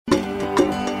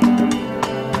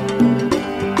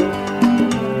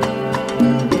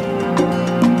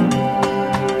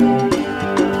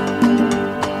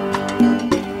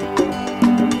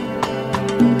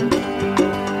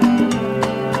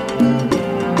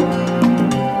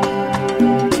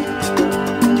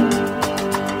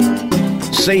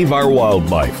save our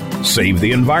wildlife, save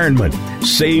the environment,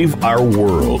 save our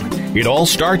world. It all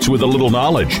starts with a little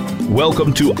knowledge.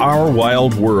 Welcome to Our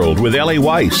Wild World with Ellie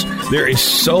Weiss. There is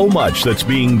so much that's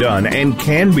being done and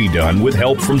can be done with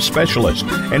help from specialists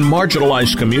and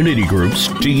marginalized community groups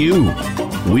to you.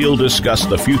 We'll discuss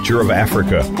the future of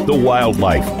Africa, the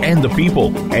wildlife, and the people,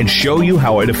 and show you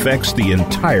how it affects the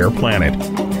entire planet.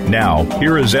 Now,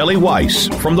 here is Ellie Weiss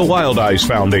from the Wild Eyes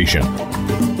Foundation.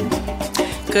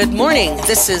 Good morning.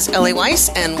 This is Ellie Weiss,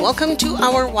 and welcome to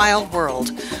Our Wild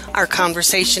World. Our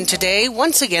conversation today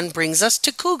once again brings us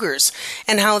to cougars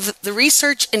and how the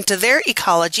research into their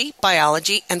ecology,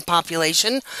 biology, and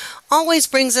population always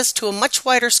brings us to a much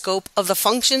wider scope of the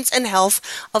functions and health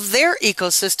of their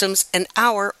ecosystems and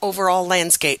our overall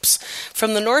landscapes.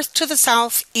 From the north to the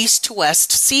south, east to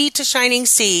west, sea to shining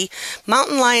sea,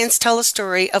 mountain lions tell a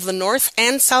story of the North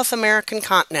and South American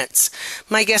continents.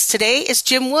 My guest today is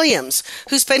Jim Williams,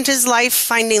 who spent his life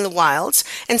finding the wilds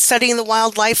and studying the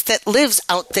wildlife that lives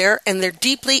out there and their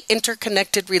deeply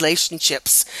interconnected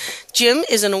relationships. Jim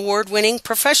is an award-winning,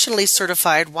 professionally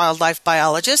certified wildlife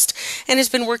biologist and has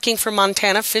been working for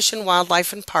Montana Fish and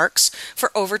Wildlife and Parks for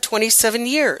over 27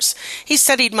 years. He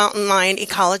studied mountain lion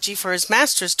ecology for his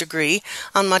master's degree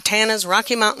on Montana's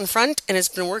Rocky Mountain front and has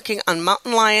been working on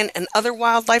mountain lion and other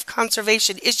wildlife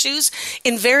conservation issues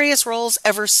in various roles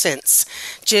ever since.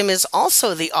 Jim is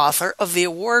also the author of the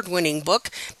award-winning book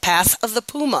Path of the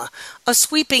Puma, a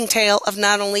sweeping tale of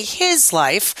not only his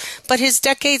life, but his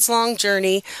decades-long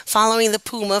journey following the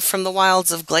puma from the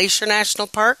wilds of Glacier National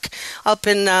Park up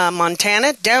in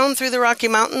Montana, down through the Rocky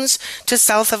Mountains to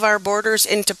south of our borders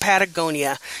into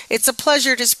Patagonia. It's a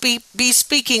pleasure to be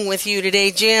speaking with you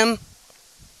today, Jim.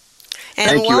 And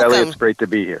Thank you, welcome. Ellie. It's great to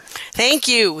be here. Thank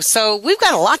you. So we've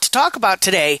got a lot to talk about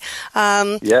today.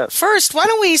 Yes. First, why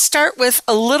don't we start with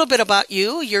a little bit about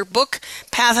you? Your book,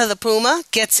 Path of the Puma,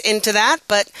 gets into that,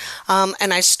 but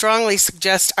and I strongly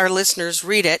suggest our listeners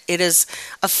read it. It is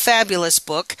a fabulous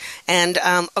book and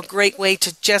a great way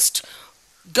to just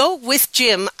go with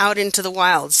Jim out into the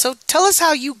wild. So tell us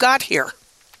how you got here.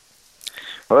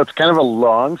 Well, it's kind of a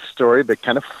long story, but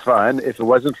kind of fun. If it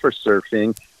wasn't for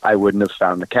surfing, I wouldn't have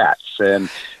found the cats. And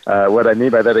what I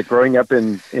mean by that, growing up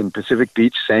in Pacific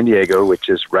Beach, San Diego, which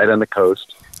is right on the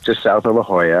coast, just south of La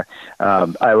Jolla,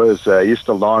 I was used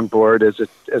to longboard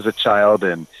as a child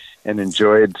and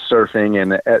enjoyed surfing.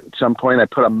 And at some point, I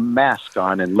put a mask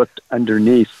on and looked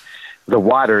underneath the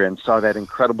water and saw that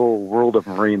incredible world of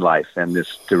marine life and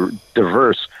this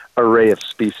diverse array of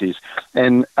species.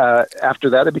 And after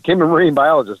that, I became a marine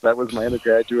biologist. That was my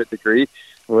undergraduate degree,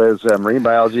 was marine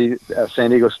biology at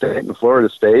San Diego State and Florida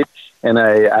State. And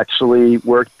I actually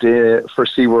worked for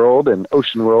SeaWorld and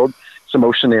Ocean World, some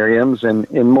oceanariums, and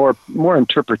in more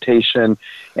interpretation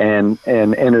and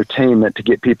entertainment to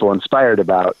get people inspired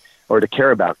about or to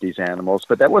care about these animals.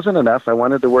 But that wasn't enough. I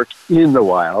wanted to work in the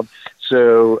wild.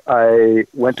 So I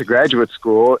went to graduate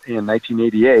school in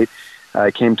 1988. I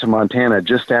came to Montana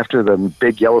just after the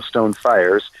big Yellowstone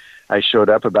fires. I showed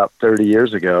up about 30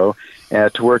 years ago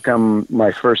to work on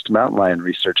my first mountain lion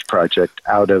research project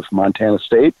out of Montana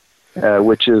State,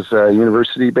 which is a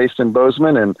university based in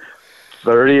Bozeman. And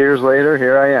 30 years later,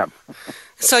 here I am.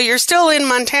 So you're still in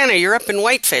Montana. You're up in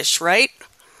Whitefish, right?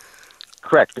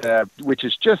 Correct, which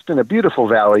is just in a beautiful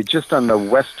valley, just on the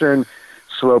western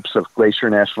slopes of Glacier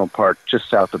National Park, just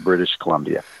south of British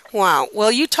Columbia. Wow.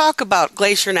 Well, you talk about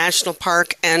Glacier National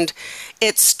Park and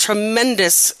its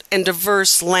tremendous and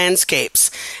diverse landscapes.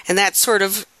 And that's sort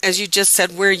of, as you just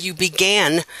said, where you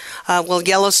began,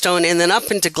 Yellowstone and then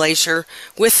up into Glacier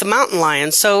with the mountain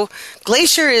lion. So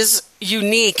Glacier is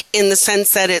unique in the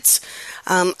sense that it's,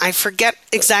 I forget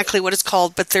exactly what it's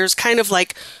called, but there's kind of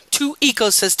like two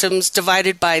ecosystems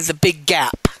divided by the Big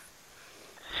Gap.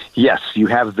 Yes, you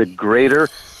have the greater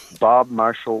Bob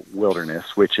Marshall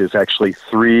Wilderness, which is actually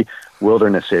 3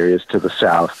 wilderness areas to the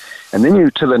south. And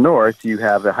then to the north, you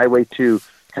have the Highway 2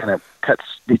 kind of cuts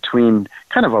between,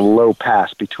 kind of a low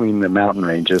pass between the mountain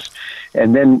ranges.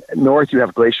 And then north, you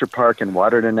have Glacier Park and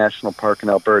Waterton National Park in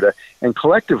Alberta. And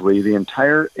collectively, the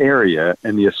entire area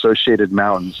and the associated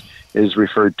mountains is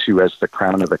referred to as the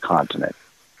crown of the continent.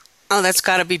 Oh, that's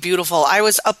got to be beautiful. I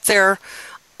was up there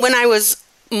when I was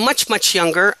much, much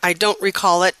younger. I don't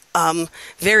recall it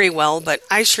very well, but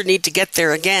I sure need to get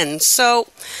there again. So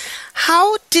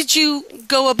how did you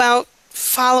go about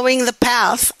following the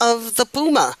path of the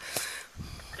puma?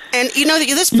 And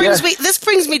this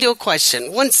brings me to a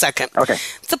question. 1 second. Okay.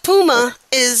 The puma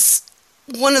is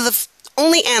one of the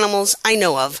only animals I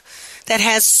know of that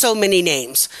has so many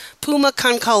names. Puma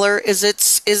concolor is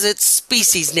its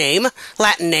species name,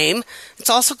 Latin name. It's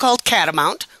also called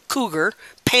catamount, cougar,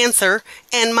 panther,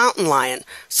 and mountain lion.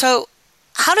 So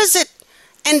how does it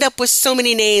end up with so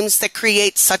many names that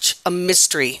create such a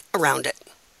mystery around it?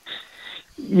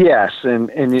 Yes, and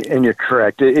you're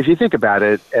correct. If you think about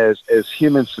it, as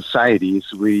human societies,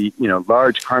 we,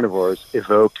 large carnivores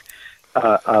evoke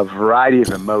a variety of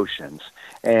emotions,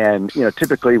 and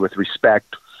typically with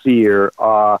respect, fear,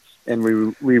 awe, and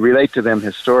we relate to them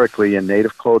historically in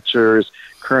native cultures,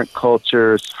 current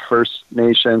cultures, First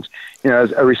Nations.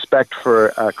 As a respect for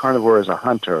a carnivore as a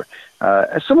hunter,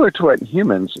 similar to what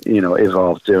humans,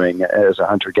 evolved doing as a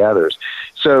hunter-gatherers.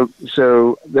 So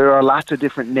there are lots of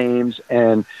different names,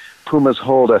 and pumas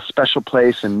hold a special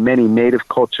place in many native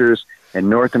cultures in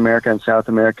North America and South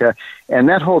America, and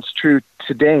that holds true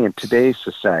today in today's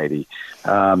society.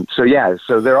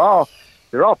 So they're all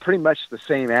pretty much the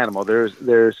same animal.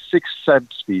 There's 6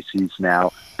 subspecies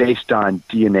now based on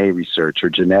DNA research or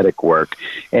genetic work,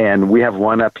 and we have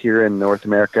one up here in North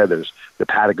America. There's the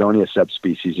Patagonia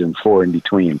subspecies and 4 in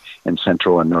between in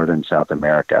Central and Northern South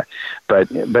America.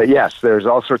 But yes, there's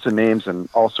all sorts of names and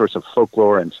all sorts of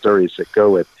folklore and stories that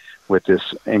go with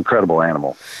this incredible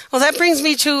animal. Well, that brings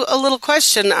me to a little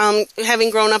question. Having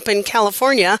grown up in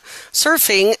California,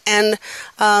 surfing, and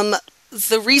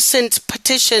the recent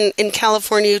petition in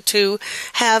California to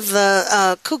have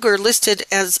the cougar listed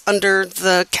as under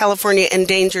the California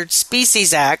Endangered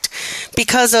Species Act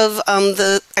because of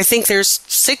I think there's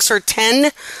 6 or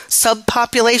 10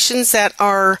 subpopulations that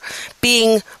are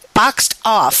being boxed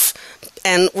off.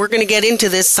 And we're going to get into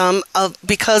this some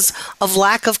because of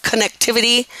lack of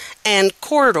connectivity and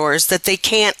corridors that they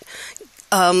can't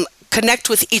connect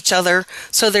with each other,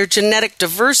 so their genetic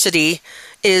diversity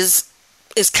is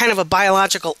kind of a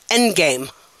biological end game.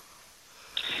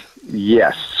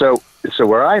 Yes. So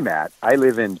where I'm at, I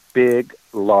live in big,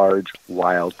 large,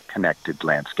 wild, connected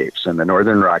landscapes in the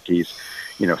Northern Rockies,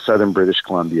 southern British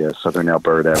Columbia, southern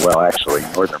Alberta, well, actually,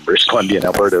 northern British Columbia and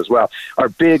Alberta as well, are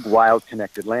big, wild,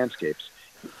 connected landscapes.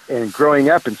 And growing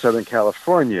up in Southern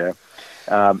California,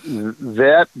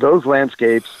 those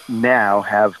landscapes now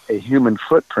have a human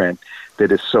footprint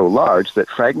that is so large that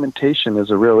fragmentation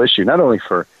is a real issue, not only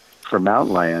for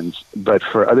mountain lions, but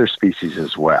for other species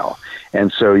as well. And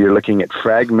so you're looking at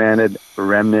fragmented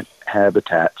remnant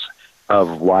habitats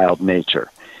of wild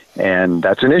nature, and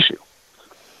that's an issue.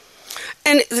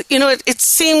 And, it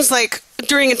seems like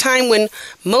during a time when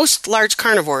most large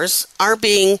carnivores are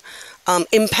being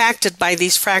impacted by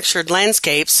these fractured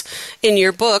landscapes, in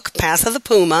your book, Path of the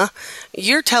Puma,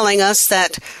 you're telling us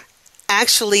that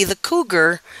actually the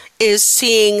cougar is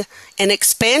seeing an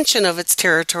expansion of its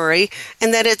territory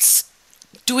and that it's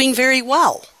doing very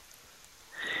well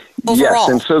overall. Yes,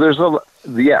 and so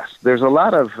there's a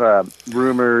lot of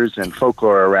rumors and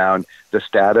folklore around the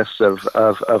status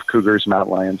of cougars,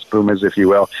 mountain lions, pumas, if you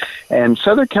will. And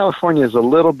Southern California is a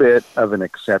little bit of an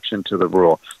exception to the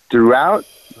rule. Throughout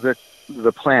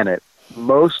the planet,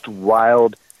 most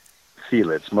wild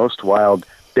felids, most wild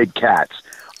big cats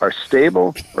are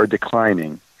stable or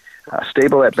declining,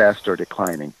 stable at best or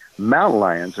declining. Mountain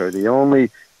lions are the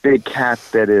only big cat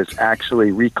that is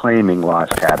actually reclaiming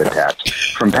lost habitats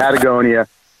from Patagonia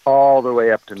all the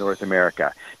way up to North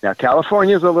America. Now,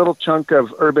 California is a little chunk of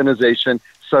urbanization,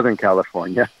 Southern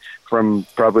California, from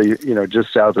probably,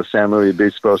 just south of San Luis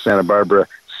Obispo, Santa Barbara,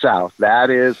 south.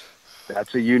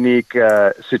 That's a unique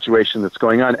situation that's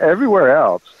going on. Everywhere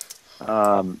else,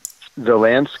 the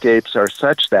landscapes are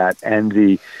such that, and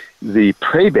the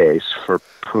prey base for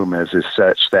pumas is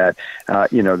such that,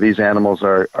 these animals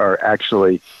are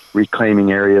actually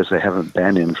reclaiming areas they haven't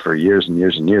been in for years and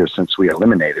years and years since we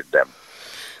eliminated them.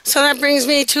 So that brings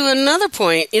me to another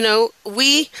point.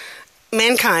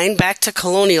 Mankind, back to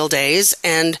colonial days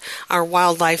and our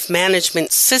wildlife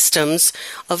management systems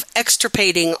of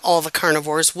extirpating all the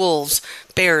carnivores, wolves,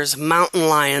 bears, mountain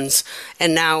lions,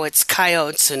 and now it's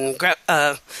coyotes and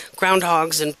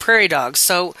groundhogs and prairie dogs.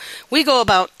 So we go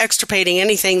about extirpating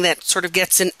anything that sort of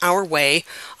gets in our way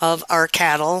of our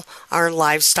cattle, our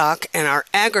livestock, and our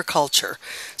agriculture.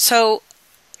 So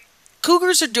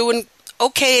cougars are doing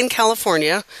okay in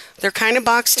California. They're kind of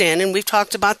boxed in, and we've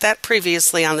talked about that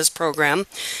previously on this program.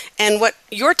 And what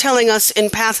you're telling us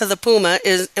in Path of the Puma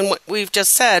is, and what we've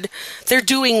just said, they're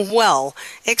doing well,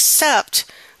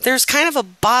 except there's kind of a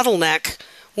bottleneck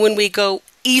when we go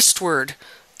eastward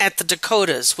at the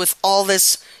Dakotas with all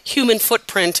this human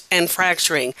footprint and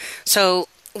fracturing. So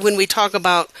when we talk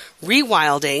about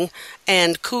rewilding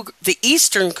and the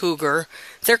eastern cougar,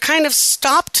 they're kind of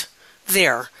stopped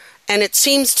there. And it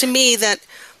seems to me that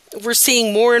we're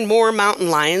seeing more and more mountain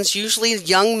lions, usually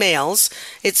young males.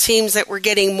 It seems that we're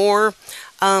getting more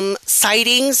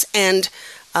sightings and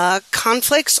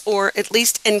conflicts or at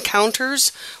least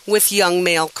encounters with young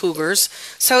male cougars.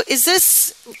 So is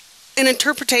this an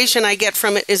interpretation I get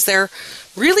from it is they're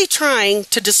really trying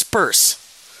to disperse,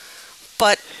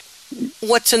 but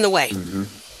what's in the way? Mm-hmm.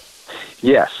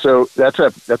 Yes, so that's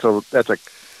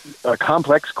a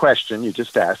complex question you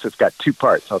just asked. It's got two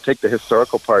parts. I'll take the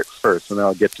historical part first, and then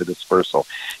I'll get to dispersal.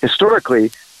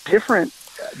 Historically, different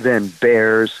than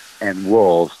bears and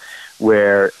wolves,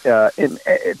 where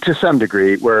to some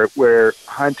degree, where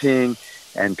hunting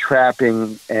and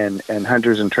trapping and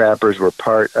hunters and trappers were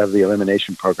part of the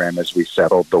elimination program as we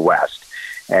settled the West,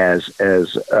 as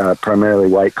primarily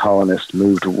white colonists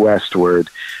moved westward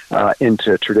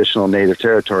into traditional native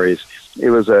territories. It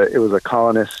was a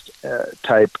colonist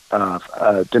type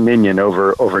of dominion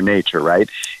over nature, right?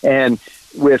 And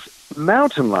with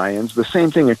mountain lions, the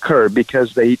same thing occurred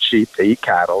because they eat sheep, they eat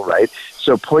cattle, right?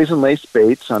 So poison-laced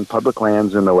baits on public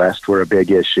lands in the West were a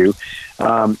big issue.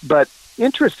 But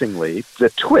interestingly, the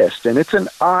twist, and it's an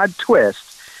odd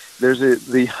twist,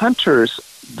 the hunters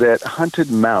that hunted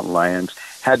mountain lions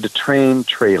had to train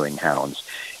trailing hounds.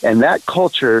 And that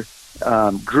culture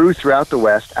grew throughout the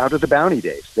West out of the bounty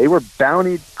days. They were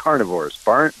bountied carnivores,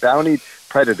 bountied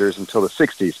predators until the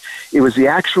 60s. It was the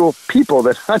actual people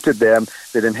that hunted them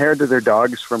that inherited their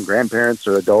dogs from grandparents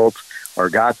or adults or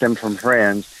got them from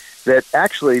friends that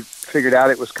actually figured out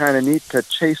it was kind of neat to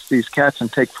chase these cats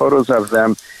and take photos of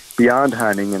them beyond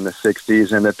hunting in the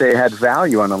 60s, and that they had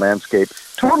value on the landscape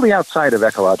totally outside of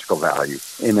ecological value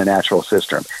in the natural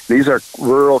system. These are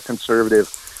rural conservative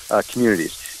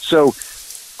communities. So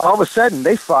all of a sudden,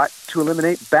 they fought to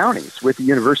eliminate bounties with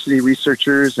university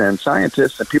researchers and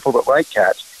scientists and people that like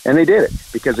cats, and they did it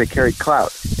because they carried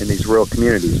clout in these rural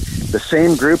communities. The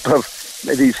same group of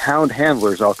these hound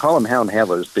handlers, I'll call them hound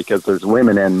handlers because there's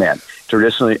women and men.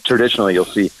 Traditionally, you'll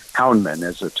see houndmen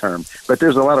as a term, but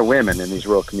there's a lot of women in these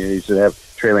rural communities that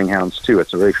have trailing hounds too.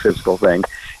 It's a very physical thing,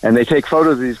 and they take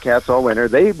photos of these cats all winter.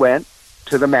 They went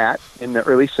to the mat in the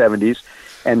early 70s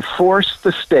and forced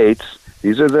the states.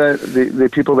 These are the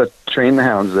people that train the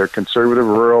hounds. They're conservative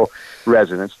rural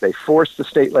residents. They forced the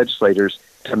state legislators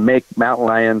to make mountain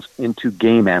lions into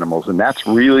game animals, and that's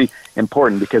really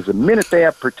important because the minute they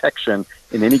have protection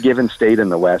in any given state in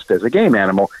the West as a game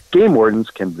animal, game wardens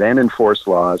can then enforce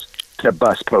laws to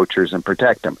bust poachers and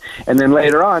protect them. And then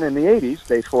later on in the 80s,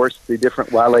 they forced the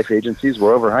different wildlife agencies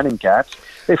were over hunting cats.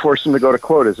 They forced them to go to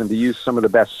quotas and to use some of the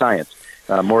best science.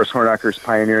 Morris Hornacker's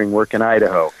pioneering work in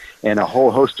Idaho, and a whole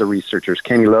host of researchers,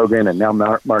 Kenny Logan and now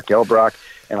Mark Elbrock,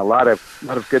 and a lot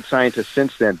of good scientists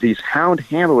since then. These hound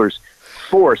handlers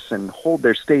force and hold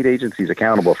their state agencies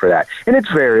accountable for that. And it's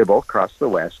variable across the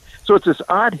West. So it's this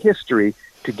odd history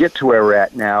to get to where we're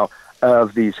at now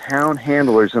of these hound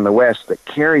handlers in the West that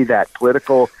carry that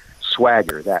political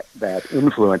swagger, that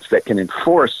influence that can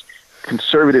enforce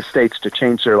conservative states to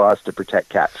change their laws to protect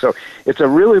cats. So it's a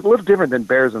little different than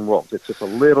bears and wolves. It's just a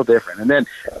little different. And then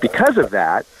because of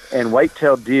that, and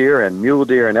white-tailed deer and mule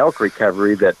deer and elk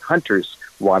recovery that hunters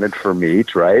wanted for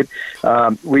meat, right,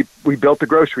 we built the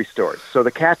grocery stores. So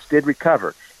the cats did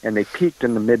recover, and they peaked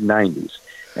in the mid-90s.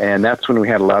 And that's when we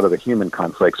had a lot of the human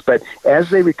conflicts. But as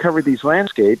they recovered these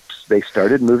landscapes, they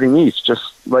started moving east,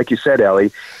 just like you said,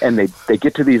 Ellie, and they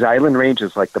get to these island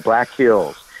ranges like the Black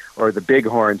Hills or the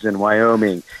Bighorns in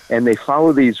Wyoming, and they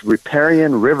follow these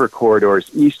riparian river corridors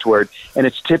eastward, and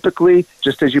it's typically,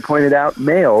 just as you pointed out,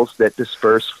 males that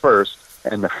disperse first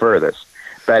and the furthest.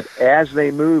 But as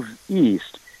they move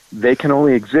east, they can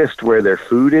only exist where their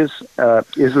food is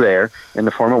there, in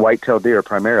the form of white-tailed deer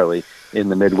primarily in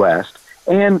the Midwest,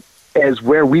 and as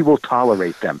where we will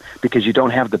tolerate them, because you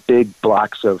don't have the big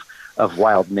blocks of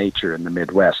wild nature in the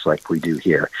Midwest like we do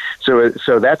here.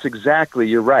 So that's exactly,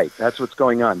 you're right. That's what's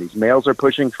going on. These males are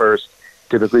pushing first.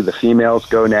 Typically the females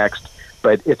go next.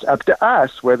 But it's up to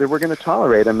us whether we're going to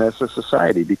tolerate them as a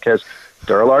society because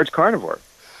they're a large carnivore.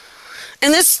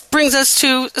 And this brings us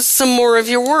to some more of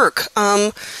your work.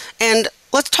 And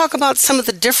let's talk about some of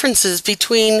the differences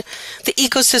between the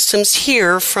ecosystems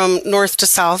here from north to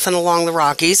south and along the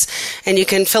Rockies. And you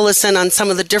can fill us in on some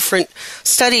of the different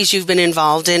studies you've been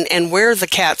involved in and where the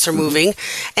cats are moving.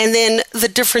 And then the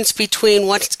difference between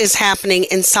what is happening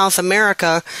in South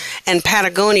America and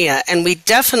Patagonia. And I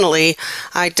definitely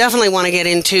want to get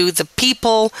into the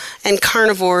people and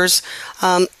carnivores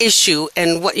issue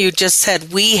and what you just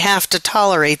said. We have to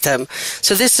tolerate them.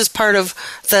 So this is part of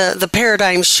the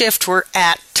paradigm shift we're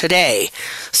at today.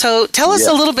 So tell us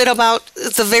a little bit about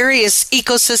the various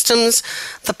ecosystems,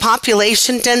 the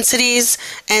population densities,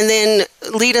 and then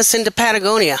lead us into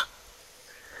Patagonia.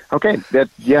 Okay,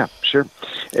 sure.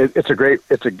 it's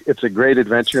a great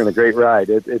adventure and a great ride.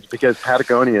 It's because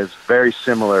Patagonia is very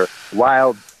similar.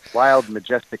 Wild,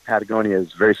 majestic Patagonia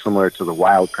is very similar to the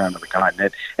wild crown of the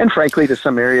continent, and frankly, to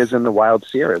some areas in the wild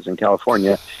Sierras in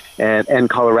California and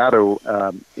Colorado,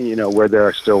 where there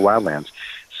are still wildlands.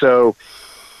 So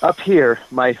up here,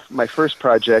 my first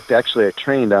project, actually I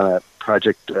trained on a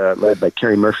project led by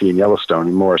Terry Murphy in Yellowstone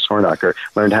and Morris Hornacher,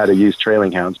 learned how to use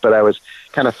trailing hounds, but I was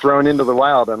kind of thrown into the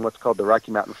wild on what's called the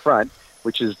Rocky Mountain Front,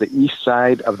 which is the east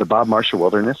side of the Bob Marshall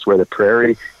Wilderness, where the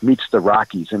prairie meets the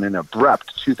Rockies in an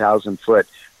abrupt 2,000-foot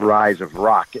rise of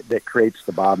rock that creates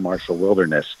the Bob Marshall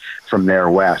Wilderness from there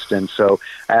west. And so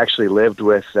I actually lived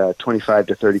with 25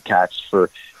 to 30 cats for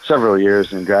several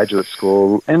years in graduate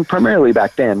school, and primarily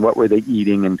back then, what were they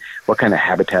eating and what kind of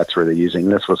habitats were they using?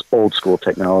 This was old school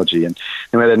technology. And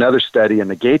we had another study in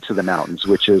the Gates of the Mountains,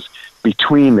 which is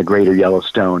between the greater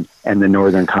Yellowstone and the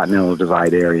northern Continental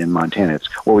Divide area in Montana. It's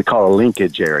what we call a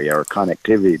linkage area or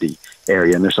connectivity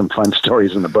area, and there's some fun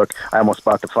stories in the book. I almost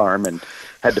bought the farm and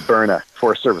had to burn a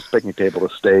Forest Service picnic table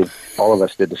to stay, all of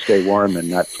us did, to stay warm and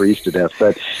not freeze to death.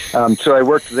 But so I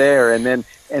worked there, and then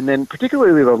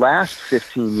particularly the last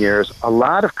 15 years, a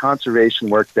lot of conservation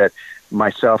work that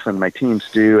myself and my teams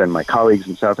do, and my colleagues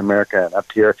in South America and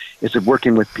up here, is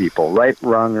working with people, right,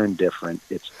 wrong, or indifferent.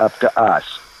 It's up to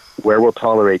us where we'll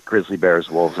tolerate grizzly bears,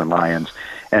 wolves, and lions,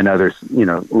 and other,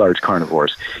 large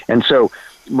carnivores. And so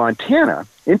Montana,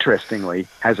 interestingly,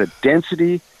 has a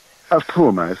density of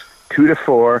pumas, 2 to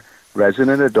 4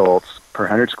 resident adults per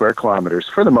 100 square kilometers,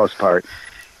 for the most part,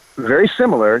 very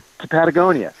similar to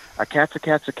Patagonia. A cat's a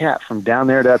cat's a cat from down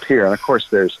there to up here. And of course,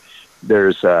 there's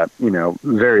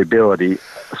variability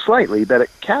slightly, but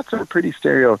cats are pretty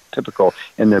stereotypical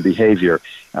in their behavior.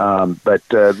 But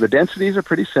the densities are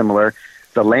pretty similar.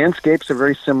 The landscapes are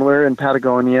very similar in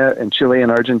Patagonia and Chile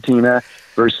and Argentina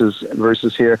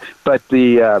versus here. But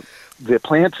the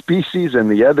plant species and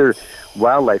the other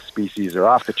wildlife species are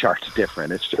off the charts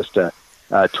different. It's just a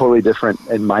totally different,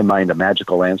 in my mind, a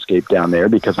magical landscape down there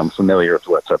because I'm familiar with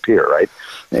what's up here, right?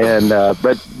 And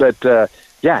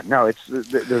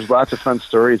there's lots of fun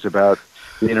stories about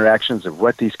the interactions of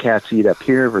what these cats eat up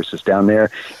here versus down there,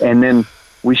 and then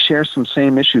we share some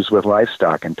same issues with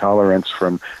livestock and tolerance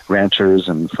from ranchers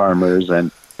and farmers and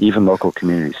even local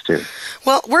communities too.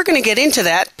 Well, we're going to get into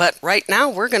that, but right now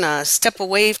we're going to step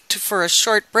away for a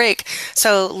short break.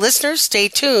 So listeners, stay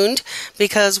tuned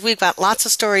because we've got lots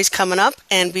of stories coming up,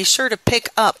 and be sure to pick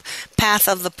up Path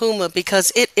of the Puma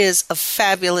because it is a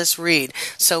fabulous read.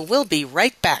 So we'll be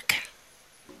right back.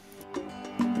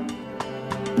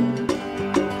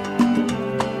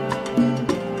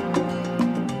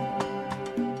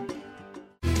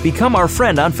 Become our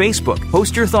friend on Facebook.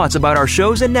 Post your thoughts about our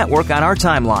shows and network on our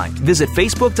timeline. Visit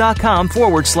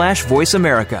facebook.com/Voice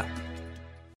America.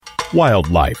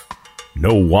 Wildlife.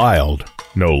 No wild,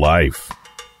 no life.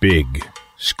 Big,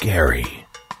 scary,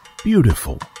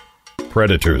 beautiful.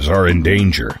 Predators are in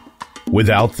danger.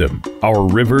 Without them, our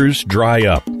rivers dry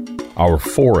up. Our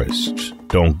forests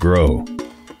don't grow.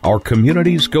 Our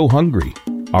communities go hungry.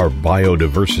 Our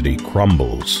biodiversity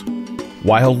crumbles.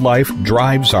 Wildlife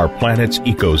drives our planet's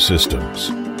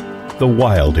ecosystems. The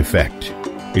Wild Effect.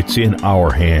 It's in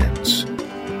our hands.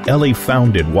 Ellie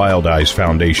founded Wild Eyes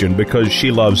Foundation because she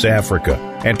loves Africa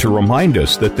and to remind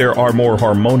us that there are more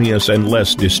harmonious and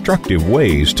less destructive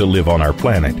ways to live on our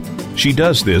planet. She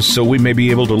does this so we may be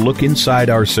able to look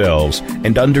inside ourselves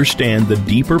and understand the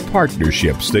deeper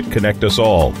partnerships that connect us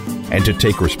all, and to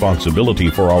take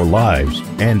responsibility for our lives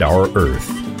and our Earth.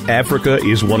 Africa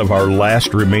is one of our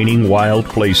last remaining wild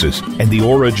places and the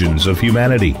origins of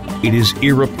humanity. It is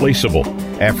irreplaceable.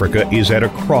 Africa is at a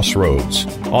crossroads,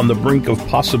 on the brink of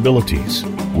possibilities.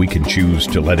 We can choose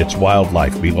to let its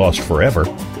wildlife be lost forever,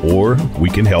 or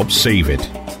we can help save it.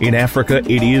 In Africa,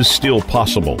 it is still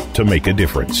possible to make a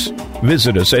difference.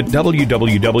 Visit us at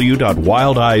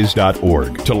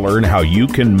www.wildeyes.org to learn how you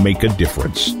can make a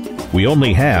difference. We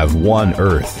only have one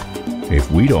Earth. If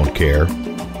we don't care,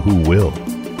 who will?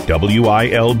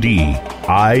 WILDIZE.org.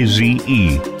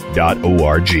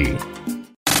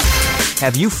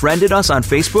 Have you friended us on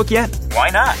Facebook yet? Why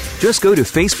not? Just go to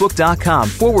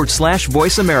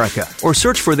facebook.com/Voice America or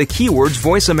search for the keywords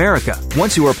Voice America.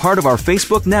 Once you are part of our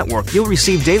Facebook network, you'll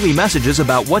receive daily messages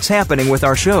about what's happening with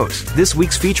our shows, this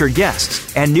week's featured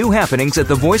guests, and new happenings at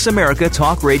the Voice America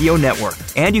Talk Radio Network.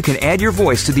 And you can add your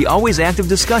voice to the always active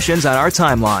discussions on our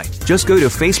timeline. Just go to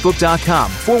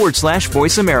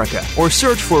facebook.com/Voice America or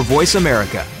search for Voice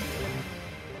America.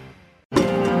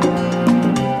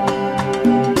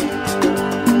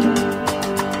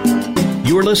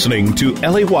 You're listening to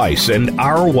Ellie Weiss and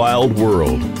Our Wild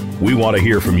World. We want to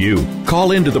hear from you.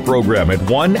 Call into the program at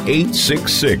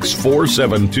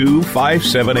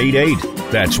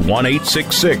 1-866-472-5788. That's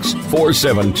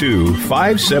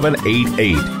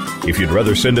 1-866-472-5788. If you'd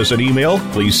rather send us an email,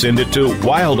 please send it to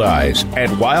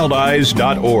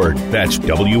wildeyes@wildeyes.org. That's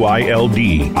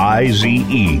WILDIZE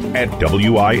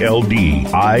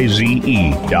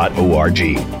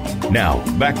 @WILDIZE.org. Now,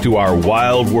 back to our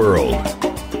wild world.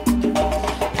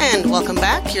 And welcome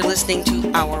back. You're listening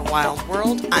to Our Wild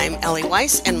World. I'm Ellie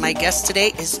Weiss, and my guest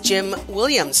today is Jim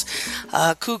Williams,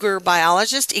 a cougar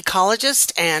biologist,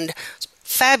 ecologist, and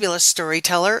fabulous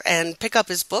storyteller. And pick up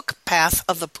his book, Path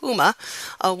of the Puma,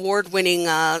 award-winning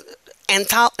not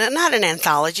an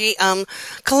anthology,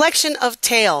 collection of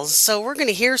tales. So we're going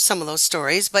to hear some of those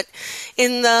stories. But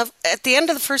at the end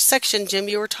of the first section, Jim,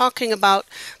 you were talking about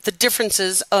the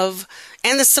differences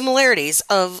and the similarities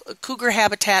of cougar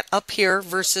habitat up here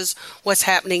versus what's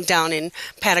happening down in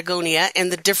Patagonia,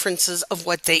 and the differences of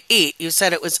what they eat. You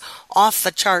said it was off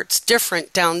the charts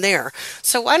different down there.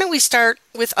 So why don't we start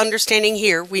with understanding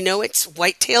here? We know it's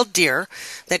white-tailed deer,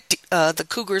 that the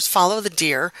cougars follow the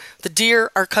deer. The deer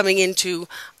are coming into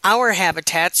our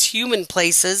habitats, human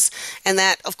places, and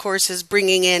that, of course, is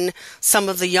bringing in some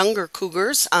of the younger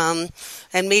cougars. And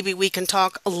maybe we can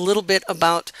talk a little bit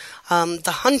about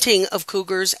the hunting of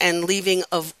cougars and leaving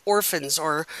of orphans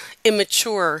or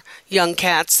immature young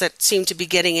cats that seem to be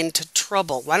getting into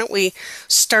trouble. Why don't we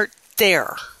start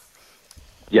there?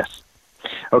 Yes.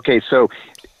 Okay, so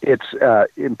it's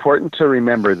important to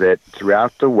remember that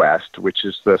throughout the West, which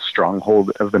is the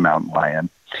stronghold of the mountain lion,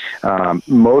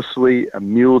 mostly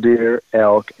mule deer,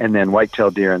 elk, and then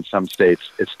white-tailed deer in some states.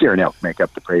 It's deer and elk make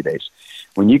up the prey base.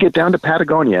 When you get down to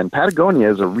Patagonia, and Patagonia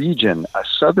is a region, a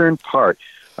southern part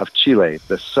of Chile,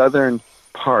 the southern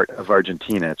part of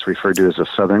Argentina. It's referred to as a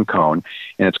southern cone,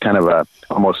 and it's kind of a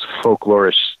almost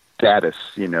folklorish status.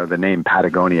 You know, the name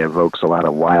Patagonia evokes a lot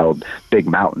of wild, big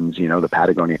mountains, you know, the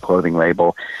Patagonia clothing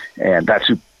label, and that's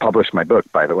who published my book,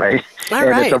 by the way.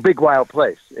 It's a big, wild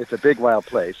place. It's a big, wild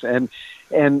place. And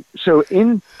so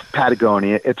in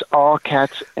Patagonia, it's all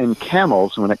cats and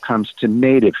camels when it comes to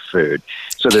native food.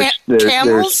 So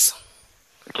there's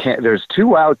two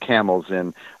wild camels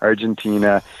in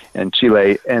Argentina and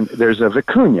Chile, and there's a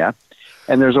vicuña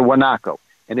and there's a guanaco.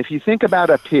 And if you think about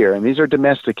up here, and these are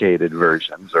domesticated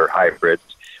versions or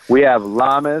hybrids, we have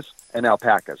llamas and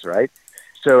alpacas, right?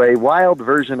 So a wild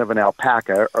version of an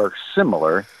alpaca, or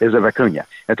similar, is a vicuña.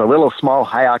 It's a little small,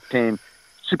 high-octane,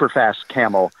 super-fast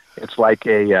camel. It's like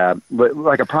a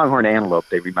pronghorn antelope.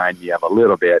 They remind me of a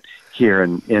little bit here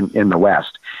in the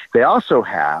West. They also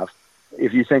have,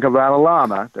 if you think about a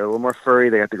llama, they're a little more furry.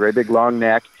 They got the great big long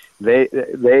neck. They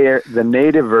are the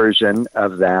native version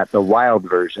of that. The wild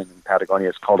version in Patagonia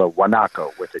is called a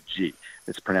guanaco with a G.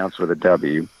 It's pronounced with a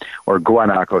W, or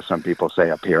guanaco, some people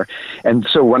say up here. And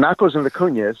so guanacos and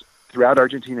vicuñas throughout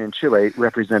Argentina and Chile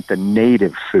represent the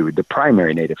native food, the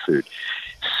primary native food.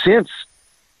 Since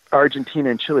Argentina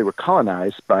and Chile were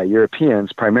colonized by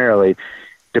Europeans, primarily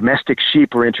domestic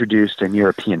sheep were introduced and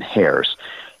European hares.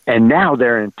 And now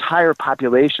there are entire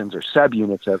populations or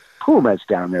subunits of pumas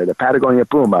down there, the Patagonia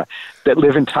puma, that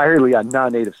live entirely on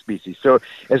non-native species. So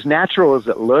as natural as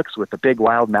it looks with the big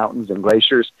wild mountains and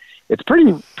glaciers, it's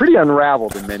pretty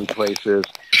unraveled in many places,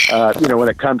 when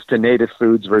it comes to native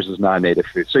foods versus non-native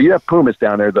foods. So you have pumas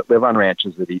down there that live on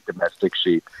ranches that eat domestic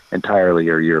sheep entirely,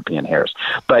 or European hares.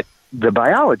 But the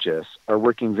biologists are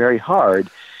working very hard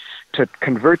to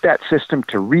convert that system,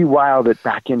 to rewild it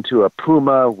back into a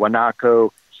puma, guanaco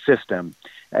system.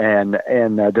 And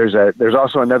there's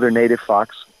also another native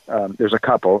fox. There's a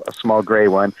couple, a small gray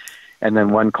one, and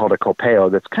then one called a copeo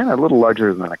that's kind of a little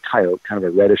larger than a coyote, kind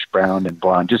of a reddish brown and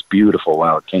blonde, just beautiful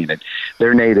wild canid.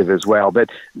 They're native as well. But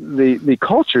the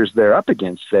cultures they're up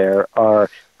against there are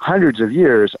hundreds of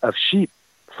years of sheep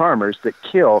farmers that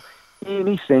kill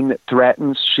anything that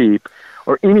threatens sheep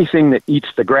or anything that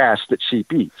eats the grass that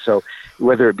sheep eat. So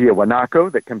whether it be a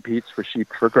guanaco that competes for sheep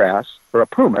for grass, or a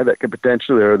puma that could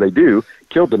potentially, or they do,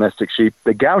 kill domestic sheep,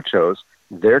 the gauchos,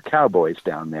 they're cowboys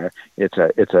down there. It's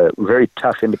a very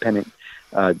tough, independent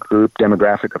group,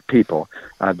 demographic of people.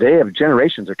 They have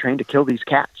generations are trained to kill these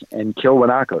cats and kill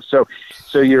guanacos. So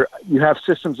you have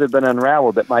systems that have been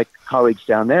unraveled that my colleagues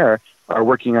down there are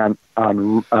working on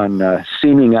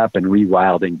seaming up and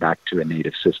rewilding back to a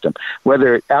native system,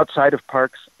 whether outside of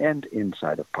parks and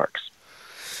inside of parks.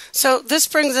 So this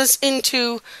brings us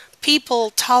into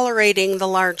people tolerating the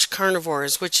large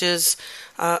carnivores, which is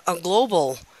a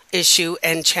global issue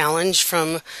and challenge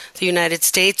from the United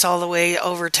States all the way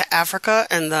over to Africa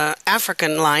and the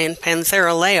African lion,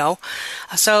 Panthera leo.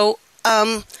 So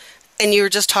and you were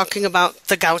just talking about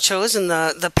the gauchos and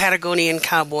the Patagonian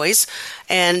cowboys.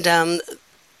 And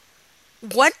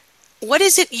what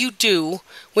is it you do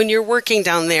when you're working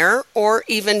down there, or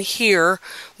even here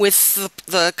with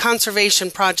the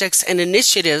conservation projects and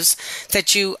initiatives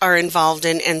that you are involved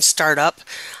in and start up?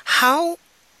 How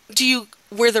do you,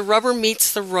 where the rubber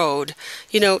meets the road,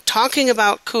 talking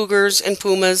about cougars and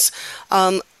pumas,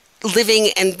 living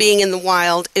and being in the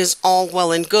wild is all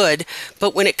well and good,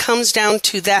 but when it comes down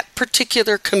to that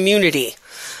particular community,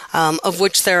 of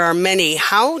which there are many,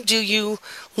 how do you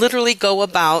literally go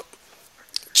about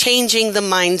changing the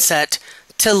mindset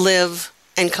to live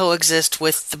and coexist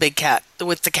with the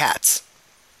cats?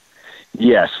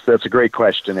 Yes, that's a great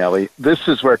question, Ellie. This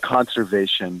is where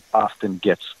conservation often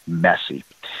gets messy,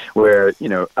 where,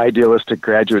 idealistic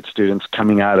graduate students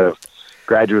coming out of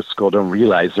graduate school don't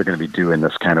realize they're going to be doing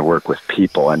this kind of work with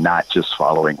people and not just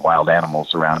following wild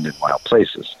animals around in wild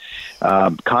places.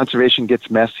 Conservation gets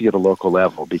messy at a local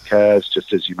level because,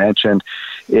 just as you mentioned,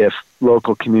 if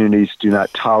local communities do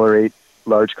not tolerate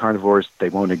large carnivores, they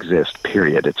won't exist,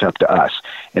 period. It's up to us.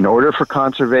 In order for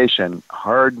conservation,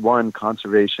 hard-won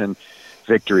conservation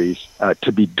victories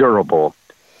to be durable,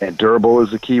 and durable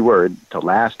is the key word, to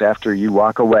last after you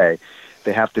walk away,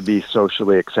 they have to be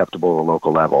socially acceptable at a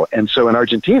local level. And so in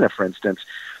Argentina, for instance,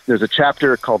 there's a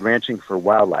chapter called Ranching for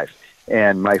Wildlife.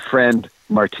 And my friend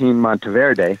Martin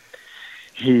Monteverde,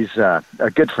 he's a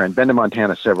good friend, been to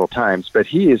Montana several times, but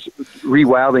he is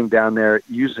rewilding down there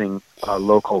using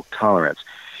local tolerance.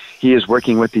 He is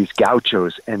working with these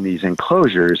gauchos and these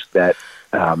enclosures that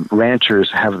ranchers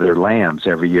have their lambs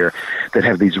every year that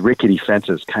have these rickety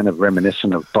fences, kind of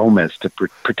reminiscent of bomas to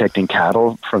protecting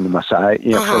cattle from the Maasai,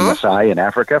 from Maasai in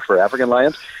Africa for African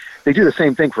lions. They do the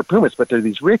same thing for pumas, but they're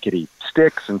these rickety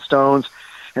sticks and stones.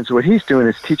 And so what he's doing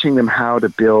is teaching them how to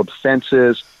build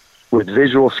fences with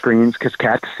visual screens, because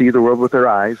cats see the world with their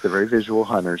eyes. They're very visual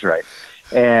hunters, right?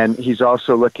 And he's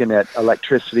also looking at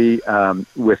electricity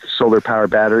with solar-powered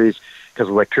batteries, because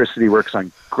electricity works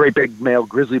on great big male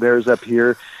grizzly bears up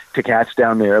here to cats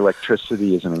down there.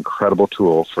 Electricity is an incredible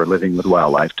tool for living with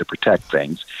wildlife to protect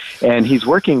things. And he's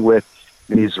working with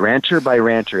these rancher by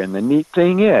rancher. And the neat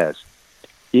thing is,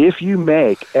 if you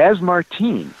make, as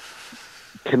Martin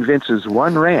convinces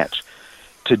one ranch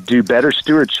to do better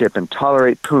stewardship and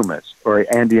tolerate pumas or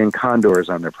Andean condors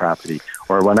on their property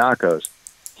or guanacos,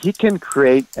 he can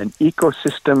create an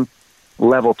ecosystem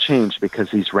level change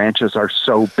because these ranches are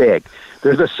so big.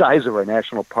 They're the size of our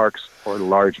national parks or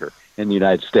larger in the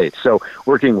United States. So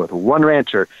working with one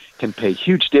rancher can pay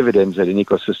huge dividends at an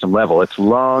ecosystem level. It's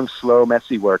long, slow,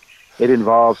 messy work. It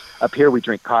involves, up here we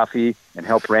drink coffee and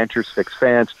help ranchers fix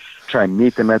fence, try and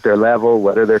meet them at their level.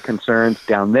 What are their concerns?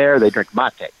 Down there, they drink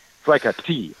mate. It's like a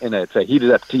tea, it's a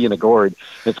heated up tea in a gourd.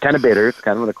 It's kind of bitter. It's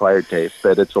kind of an acquired taste,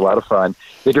 but it's a lot of fun.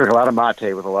 They drink a lot of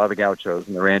mate with a lot of the gauchos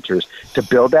and the ranchers to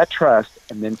build that trust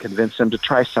and then convince them to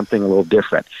try something a little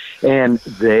different. And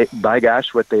they, by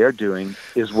gosh, what they are doing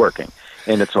is working.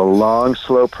 And it's a long,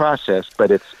 slow process,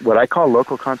 but it's what I call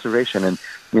local conservation. And,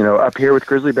 up here with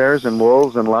grizzly bears and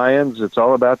wolves and lions, it's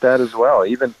all about that as well.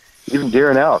 Even deer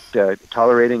and elk,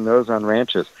 tolerating those on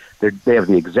ranches. They have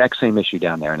the exact same issue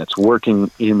down there, and it's working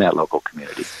in that local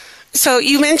community. So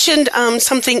you mentioned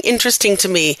something interesting to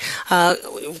me.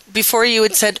 Before you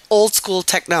had said old school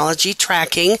technology,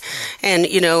 tracking, and,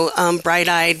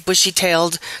 bright-eyed,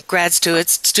 bushy-tailed grad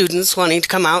students wanting to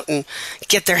come out and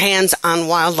get their hands on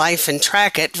wildlife and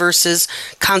track it versus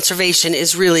conservation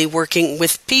is really working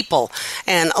with people.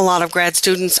 And a lot of grad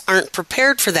students aren't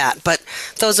prepared for that. But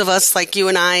those of us like you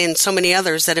and I and so many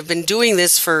others that have been doing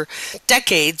this for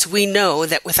decades, we know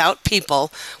that without people,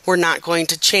 we're not going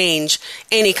to change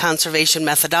any conservation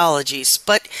methodologies.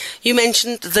 But you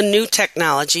mentioned the new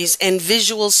technologies and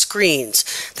visual screens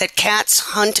that cats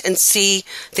hunt and see.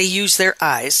 They use their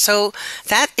eyes. So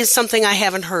that is something I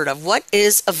haven't heard of. What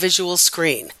is a visual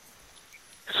screen?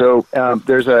 So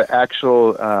there's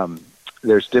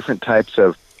there's different types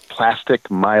of plastic,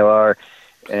 mylar,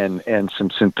 and some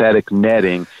synthetic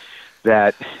netting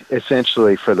that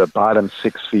essentially for the bottom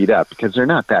 6 feet up, because they're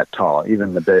not that tall,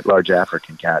 even the large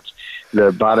African cats,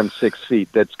 the bottom 6 feet,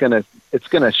 it's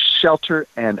gonna shelter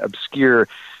and obscure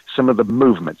some of the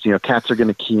movements. Cats are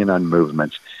gonna key in on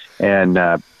movements, and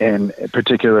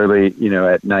particularly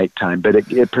at nighttime. But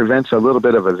it prevents a little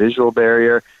bit of a visual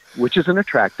barrier, which is an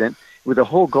attractant, with the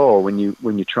whole goal when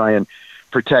you try and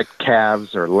protect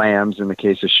calves or lambs in the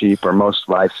case of sheep or most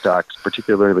livestock,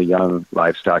 particularly young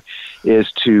livestock,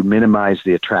 is to minimize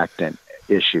the attractant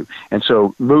issue. And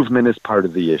so movement is part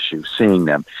of the issue, seeing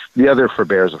them. The other for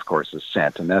bears, of course, is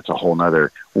scent, and that's a whole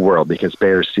other world because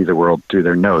bears see the world through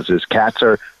their noses. Cats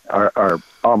are are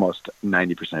almost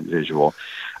 90% visual.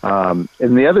 And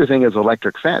the other thing is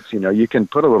electric fence. You can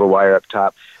put a little wire up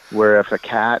top where if a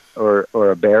cat or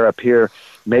a bear up here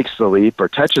makes the leap or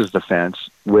touches the fence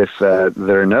with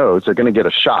their nose, they're going to get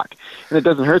a shock. And it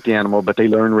doesn't hurt the animal, but they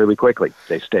learn really quickly.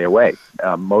 They stay away.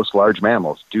 Most large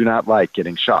mammals do not like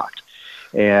getting shocked.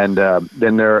 And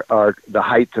then there are the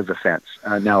height of the fence.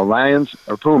 Now, lions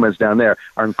or pumas down there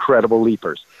are incredible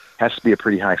leapers. Has to be a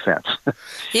pretty high fence.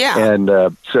 Yeah. And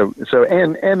so it's,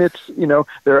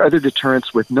 there are other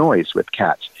deterrents with noise with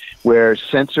cats where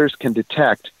sensors can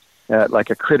detect like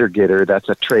a critter getter, that's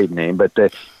a trade name, but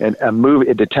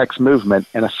it detects movement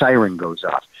and a siren goes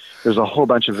off. There's a whole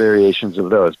bunch of variations of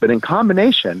those. But in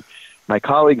combination, my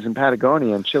colleagues in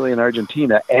Patagonia and Chile and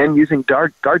Argentina, and using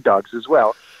guard dogs as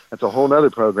well, that's a whole other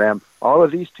program, all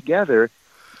of these together,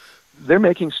 they're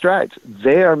making strides.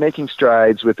 They are making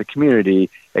strides with the community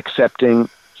accepting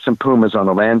some pumas on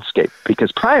the landscape,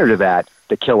 because prior to that,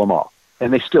 they kill them all,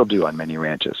 and they still do on many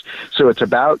ranches. So it's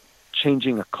about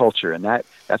changing a culture, and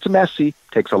that's messy,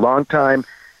 takes a long time.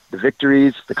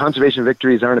 The conservation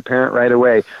victories aren't apparent right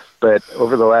away, but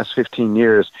over the last 15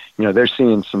 years, they're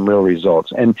seeing some real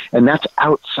results. And that's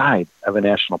outside of a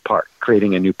national park,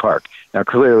 creating a new park. Now,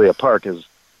 clearly a park is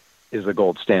the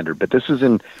gold standard, but this is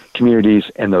in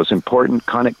communities and those important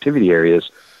connectivity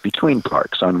areas between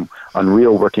parks on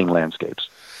real working landscapes.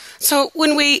 So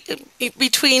when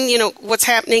between, what's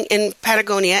happening in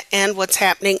Patagonia and what's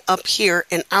happening up here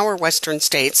in our western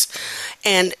states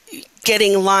and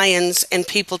getting lions and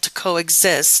people to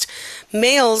coexist,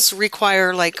 males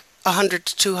require like 100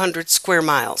 to 200 square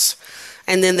miles,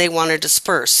 and then they want to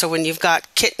disperse. So when you've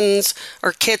got kittens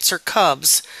or kits or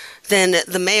cubs, then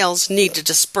the males need to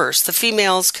disperse. The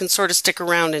females can sort of stick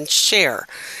around and share.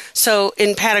 So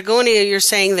in Patagonia, you're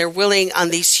saying they're willing on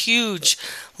these huge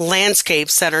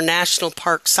landscapes that are national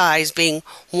park size, being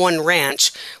one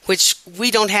ranch, which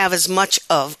we don't have as much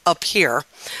of up here.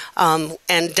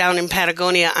 And down in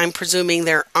Patagonia, I'm presuming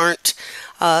there aren't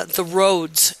the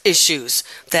roads issues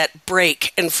that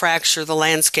break and fracture the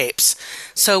landscapes.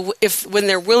 So when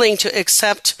they're willing to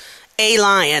accept a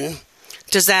lion,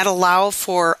 does that allow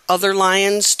for other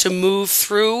lions to move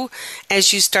through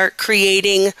as you start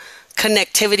creating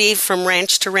connectivity from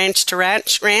ranch to ranch to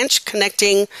ranch,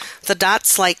 connecting the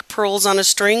dots like pearls on a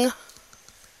string?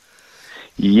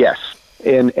 Yes.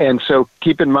 And so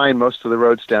keep in mind, most of the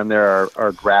roads down there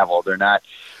are gravel. They're not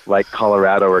like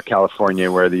Colorado or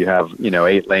California where you have,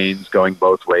 8 lanes going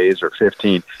both ways or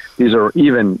 15. These are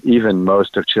even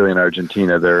most of Chile and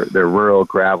Argentina. They're rural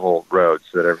gravel roads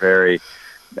that are very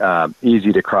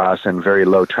easy to cross and very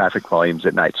low traffic volumes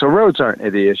at night. So roads aren't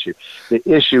the issue. The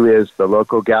issue is the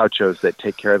local gauchos that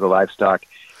take care of the livestock.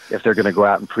 If they're going to go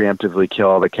out and preemptively kill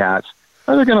all the cats,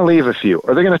 or they're going to leave a few,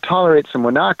 or they're going to tolerate some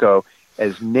guanaco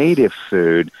as native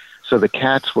food, so the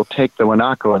cats will take the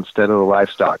guanaco instead of the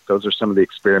livestock. Those are some of the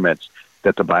experiments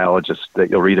that the biologists that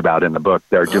you'll read about in the book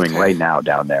they're doing right now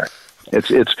down there.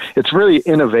 It's really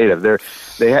innovative.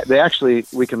 They actually,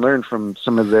 we can learn from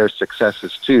some of their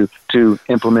successes too to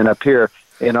implement up here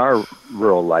in our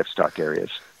rural livestock areas.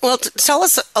 Well, tell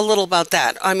us a little about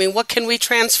that. I mean, what can we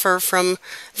transfer from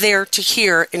there to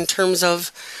here in terms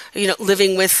of,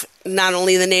 living with not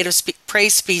only the native prey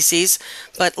species,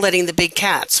 but letting the big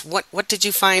cats? What did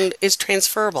you find is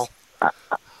transferable?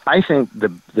 I think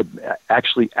the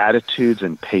actually attitudes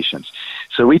and patience.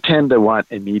 So we tend to want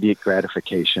immediate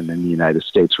gratification in the United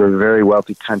States. We're a very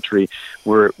wealthy country.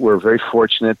 We're very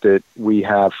fortunate that we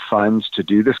have funds to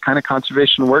do this kind of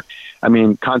conservation work. I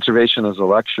mean, conservation is a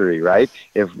luxury, right?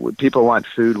 If people want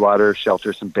food, water,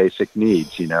 shelter, some basic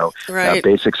needs, right.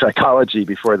 Basic psychology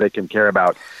before they can care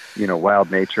about,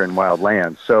 wild nature and wild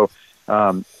land. So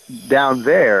down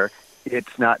there,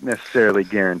 it's not necessarily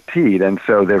guaranteed, and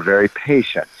so they're very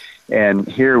patient. And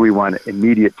here we want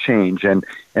immediate change, and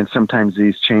sometimes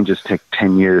these changes take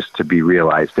 10 years to be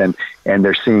realized, and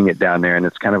they're seeing it down there, and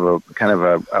it's kind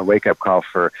of a wake-up call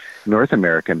for North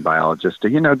American biologists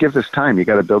to, give this time. You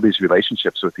got to build these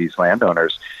relationships with these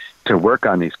landowners to work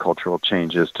on these cultural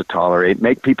changes, to tolerate,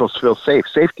 make people feel safe.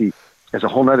 Safety is a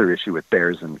whole other issue with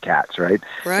bears and cats, right?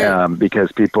 Right.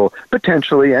 Because people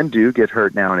potentially and do get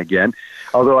hurt now and again,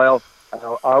 although I'll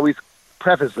always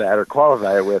preface that or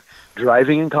qualify it with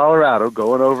driving in Colorado,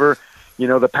 going over,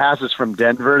 the passes from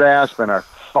Denver to Aspen are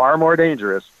far more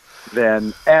dangerous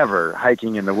than ever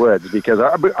hiking in the woods, because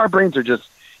our brains are just,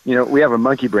 we have a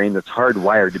monkey brain that's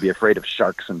hardwired to be afraid of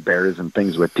sharks and bears and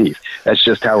things with teeth. That's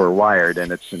just how we're wired,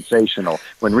 and it's sensational,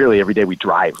 when really every day we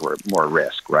drive, we're at more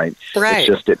risk, right? Right. It's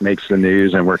just, it makes the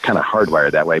news, and we're kind of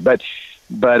hardwired that way. But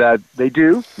But they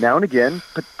do, now and again,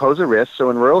 pose a risk. So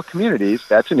in rural communities,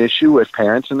 that's an issue with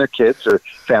parents and their kids or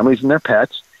families and their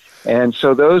pets. And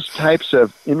so those types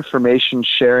of information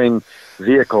sharing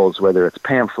vehicles, whether it's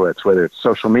pamphlets, whether it's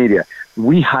social media,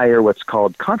 we hire what's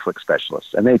called conflict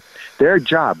specialists. And their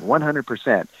job,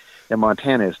 100% in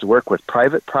Montana, is to work with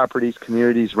private properties,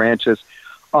 communities, ranches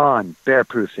on bear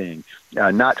proofing,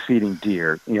 not feeding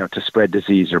deer, to spread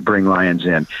disease or bring lions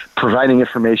in, providing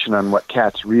information on what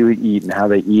cats really eat and how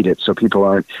they eat it so people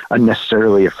aren't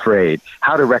unnecessarily afraid,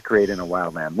 how to recreate in a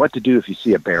wildland, what to do if you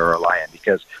see a bear or a lion,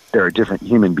 because there are different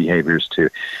human behaviors to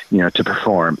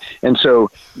perform. And so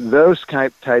those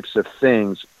types of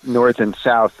things, north and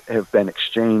south, have been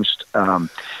exchanged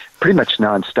pretty much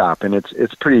nonstop, and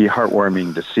it's pretty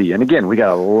heartwarming to see. And again, we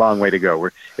got a long way to go.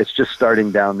 It's just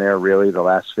starting down there, really, the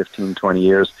last 15, 20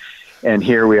 years, and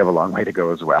here we have a long way to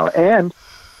go as well. And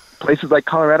places like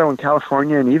Colorado and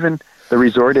California, and even the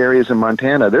resort areas in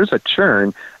Montana, there's a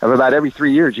churn of about every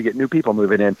 3 years. You get new people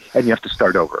moving in, and you have to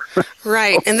start over.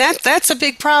 Right, and that's a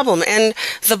big problem. And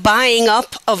the buying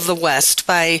up of the West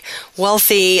by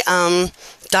wealthy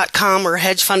 .com or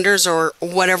hedge funders or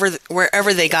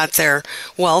wherever they got their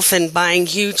wealth, and buying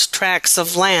huge tracts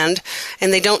of land,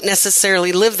 and they don't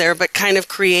necessarily live there but kind of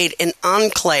create an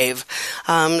enclave.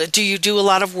 Do you do a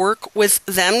lot of work with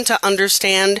them to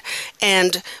understand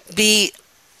and be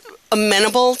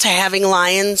amenable to having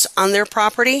lions on their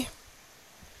property?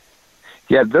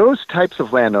 Yeah, those types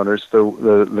of landowners,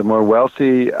 the more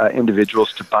wealthy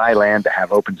individuals to buy land to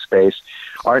have open space,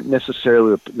 aren't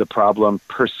necessarily the problem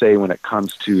per se when it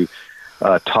comes to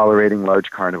tolerating large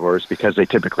carnivores, because they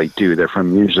typically do. They're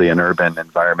from usually an urban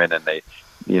environment, and they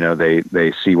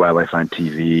see wildlife on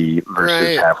TV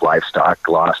versus have livestock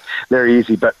lost. They're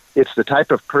easy, but it's the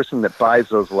type of person that buys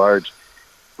those large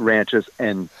ranches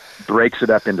and breaks it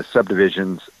up into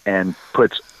subdivisions and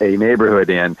puts a neighborhood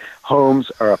in.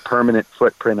 Homes are a permanent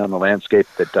footprint on the landscape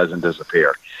that doesn't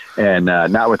disappear, and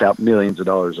not without millions of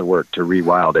dollars of work to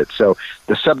rewild it. So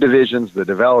the subdivisions, the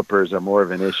developers, are more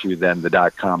of an issue than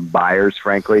the .com buyers,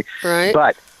 frankly. Right.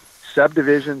 But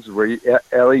subdivisions, where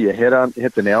Ellie, you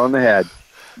hit the nail on the head.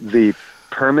 The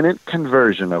permanent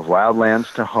conversion of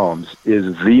wildlands to homes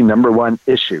is the number one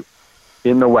issue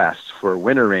in the West for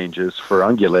winter ranges, for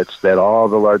ungulates that all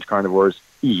the large carnivores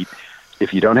eat.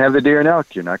 If you don't have the deer and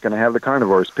elk, you're not going to have the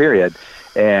carnivores, period.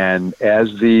 And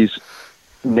as these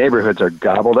neighborhoods are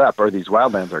gobbled up, or these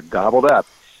wildlands are gobbled up,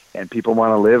 and people want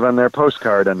to live on their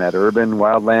postcard on that urban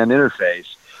wildland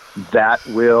interface, that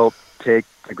will take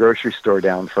the grocery store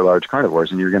down for large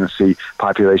carnivores, and you're going to see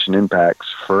population impacts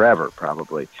forever,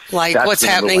 probably. Like what's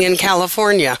happening in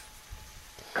California.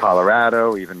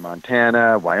 Colorado, even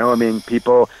Montana, Wyoming.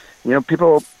 People,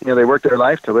 they work their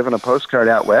life to live on a postcard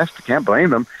out west. You can't blame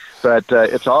them, but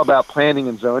it's all about planning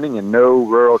and zoning, and no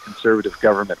rural conservative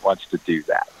government wants to do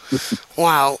that.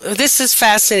 Wow, this is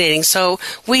fascinating. So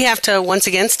we have to once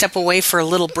again step away for a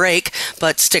little break,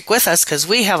 but stick with us because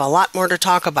we have a lot more to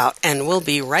talk about, and we'll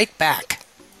be right back.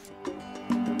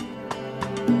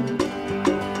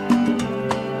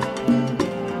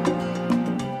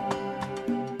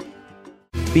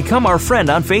 Become our friend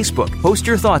on Facebook. Post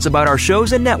your thoughts about our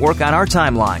shows and network on our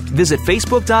timeline. Visit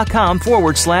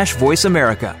facebook.com/Voice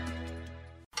America.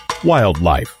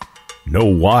 Wildlife. No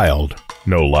wild,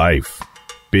 no life.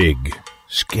 Big,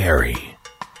 scary,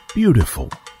 beautiful.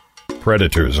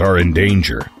 Predators are in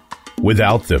danger.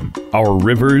 Without them, our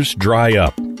rivers dry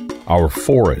up. Our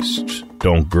forests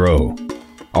don't grow.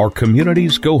 Our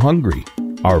communities go hungry.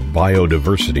 Our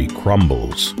biodiversity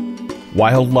crumbles.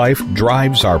 Wildlife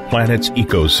drives our planet's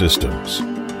ecosystems.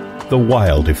 The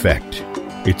Wild Effect.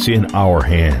 It's in our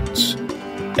hands.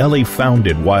 Ellie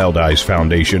founded Wild Eyes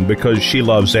Foundation because she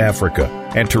loves Africa,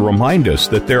 and to remind us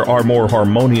that there are more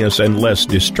harmonious and less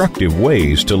destructive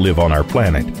ways to live on our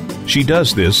planet. She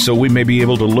does this so we may be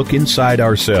able to look inside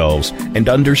ourselves and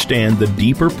understand the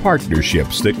deeper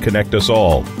partnerships that connect us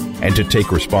all, and to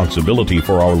take responsibility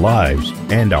for our lives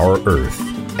and our Earth.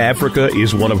 Africa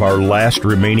is one of our last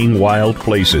remaining wild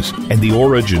places and the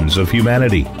origins of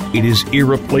humanity. It is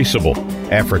irreplaceable.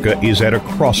 Africa is at a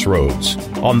crossroads,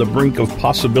 on the brink of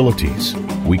possibilities.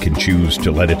 We can choose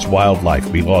to let its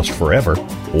wildlife be lost forever,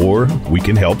 or we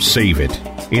can help save it.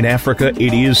 In Africa,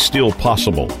 it is still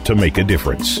possible to make a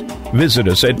difference. Visit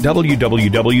us at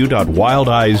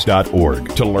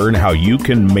www.wildeyes.org to learn how you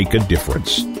can make a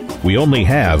difference. We only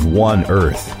have one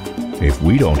Earth. If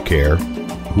we don't care,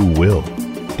 who will?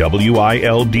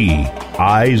 WILDIZE.org.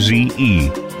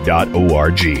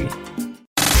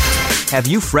 Have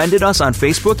you friended us on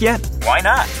Facebook yet? Why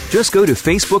not? Just go to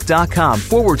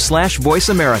facebook.com/Voice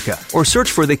America or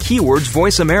search for the keywords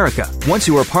Voice America. Once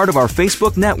you are part of our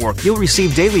Facebook network, you'll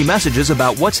receive daily messages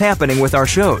about what's happening with our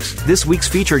shows, this week's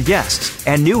featured guests,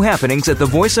 and new happenings at the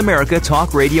Voice America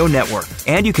Talk Radio Network.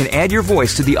 And you can add your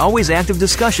voice to the always active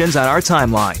discussions on our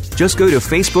timeline. Just go to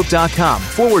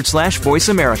facebook.com/Voice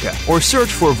America or search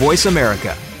for Voice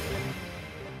America.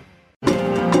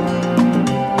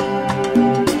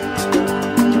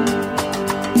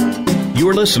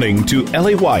 You're listening to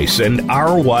Ellie Weiss and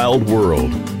Our Wild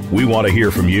World. We want to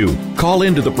hear from you. Call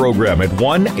into the program at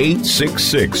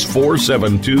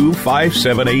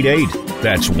 1-866-472-5788.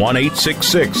 That's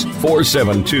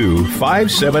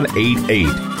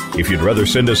 1-866-472-5788. If you'd rather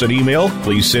send us an email,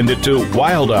 please send it to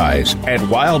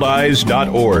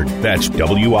wildeyes@wildeyes.org. That's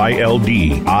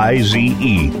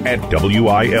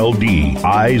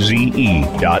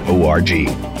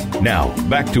WILDIZE@WILDIZE.org. Now,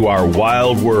 back to our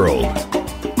wild world.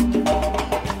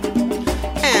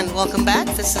 And welcome back.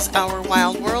 This is Our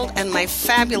Wild World and my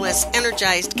fabulous,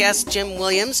 energized guest, Jim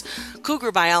Williams,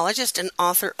 cougar biologist and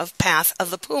author of Path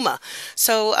of the Puma.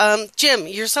 So, Jim,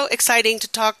 you're so exciting to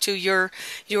talk to. Your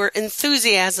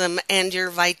enthusiasm and your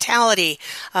vitality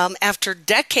after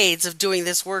decades of doing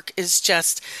this work is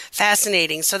just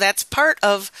fascinating. So that's part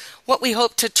of what we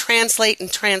hope to translate and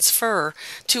transfer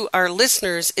to our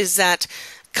listeners is that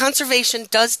conservation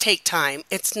does take time.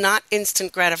 It's not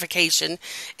instant gratification,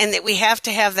 and that we have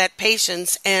to have that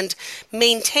patience and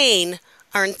maintain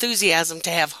our enthusiasm to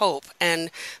have hope. And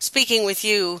speaking with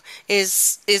you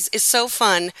is so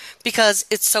fun because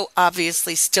it's so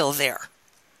obviously still there.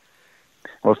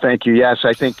 Well, thank you. Yes,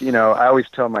 I think, I always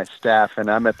tell my staff, and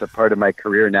I'm at the part of my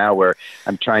career now where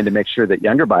I'm trying to make sure that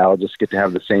younger biologists get to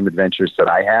have the same adventures that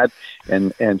I had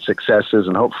and successes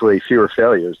and hopefully fewer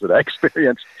failures that I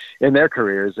experienced in their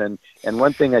careers. And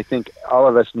one thing I think all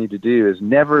of us need to do is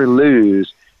never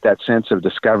lose that sense of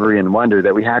discovery and wonder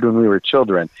that we had when we were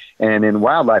children. And in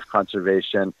wildlife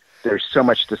conservation, there's so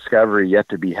much discovery yet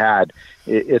to be had.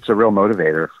 It's a real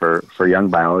motivator for young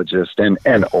biologists and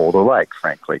old alike,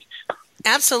 frankly.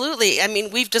 Absolutely. I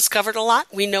mean, we've discovered a lot.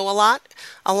 We know a lot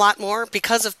more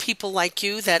because of people like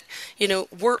you that,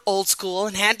 we're old school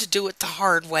and had to do it the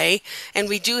hard way. And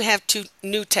we do have two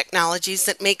new technologies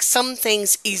that make some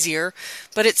things easier,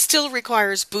 but it still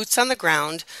requires boots on the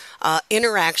ground,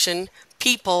 interaction,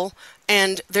 people,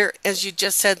 and there, as you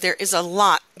just said, there is a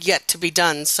lot yet to be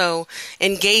done. So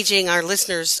engaging our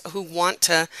listeners who want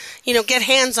to, get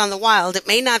hands on the wild, it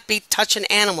may not be touching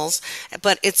animals,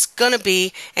 but it's going to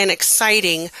be an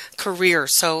exciting career.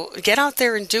 So get out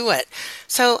there and do it.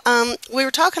 So we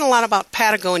were talking a lot about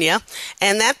Patagonia,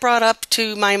 and that brought up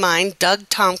to my mind Doug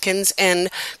Tompkins and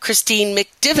Christine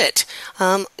McDivitt.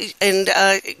 And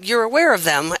you're aware of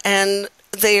them, and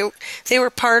they were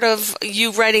part of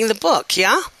you writing the book,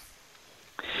 yeah?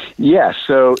 Yeah,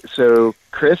 so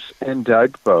Chris and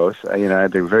Doug both, I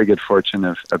had the very good fortune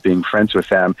of being friends with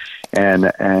them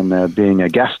and being a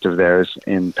guest of theirs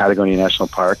in Patagonia National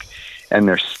Park and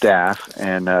their staff.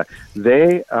 And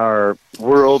they are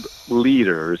world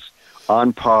leaders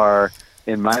on par,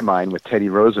 in my mind, with Teddy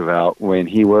Roosevelt when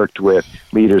he worked with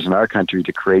leaders in our country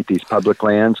to create these public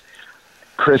lands.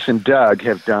 Chris and Doug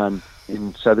have done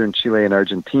in southern Chile and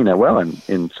Argentina, well,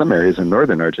 in some areas in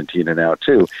northern Argentina now,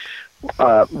 too.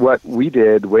 What we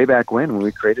did way back when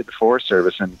we created the Forest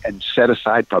Service and set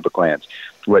aside public lands.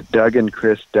 What Doug and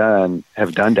Chris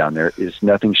have done down there is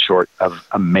nothing short of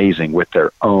amazing with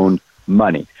their own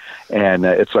money. And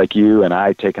it's like you and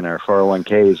I taking our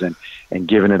 401ks and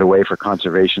giving it away for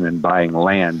conservation and buying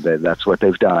land. That's what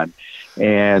they've done.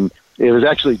 And it was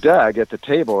actually Doug at the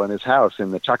table in his house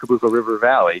in the Chacabuco River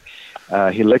Valley.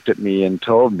 He looked at me and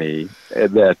told me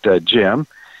that, Jim,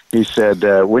 he said,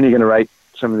 when are you going to write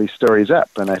some of these stories up?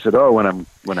 And I said, when I'm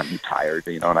retired,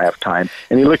 and I have time.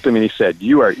 And he looked at me and he said,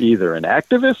 you are either an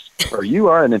activist or you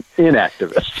are an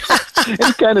inactivist. And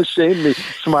he kind of shamed me,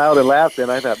 smiled and laughed.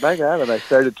 And I thought, my God. And I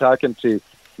started talking to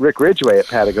Rick Ridgway at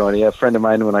Patagonia, a friend of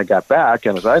mine, when I got back,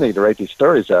 and I said, I need to write these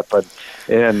stories up.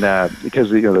 And because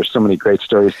there's so many great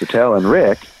stories to tell. And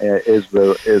Rick is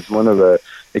one of the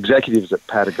executives at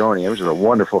Patagonia, which is a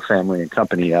wonderful family and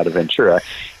company out of Ventura.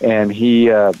 And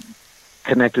he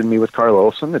connected me with Carl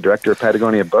Olson, the director of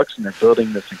Patagonia Books, and they're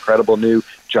building this incredible new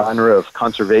genre of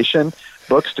conservation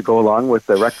books to go along with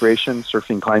the recreation,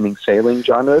 surfing, climbing, sailing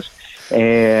genres.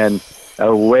 And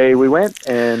away we went,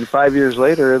 and 5 years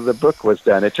later, the book was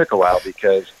done. It took a while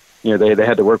because they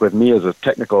had to work with me as a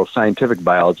technical scientific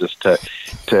biologist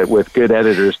with good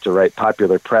editors to write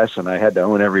popular press, and I had to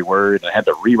own every word. I had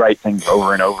to rewrite things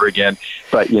over and over again.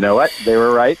 But you know what? They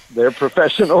were right. They're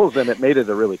professionals, and it made it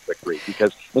a really quick read.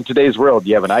 Because in today's world,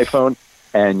 you have an iPhone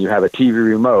and you have a TV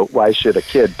remote. Why should a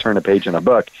kid turn a page in a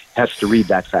book? Has to read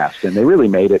that fast. And they really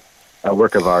made it a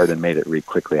work of art and made it read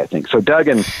quickly, I think. So Doug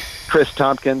and Chris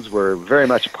Tompkins were very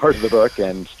much part of the book,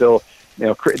 and still, you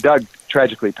know, Doug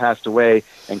tragically passed away,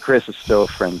 and Chris is still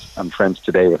friends. I'm friends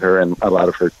today with her and a lot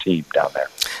of her team down there.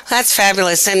 That's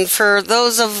fabulous. And for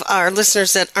those of our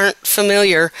listeners that aren't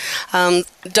familiar,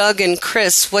 Doug and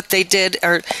Chris, what they did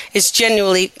is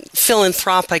genuinely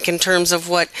philanthropic in terms of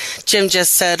what Jim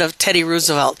just said of Teddy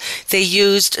Roosevelt. They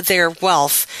used their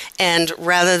wealth, and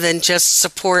rather than just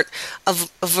support a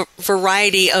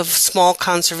variety of small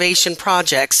conservation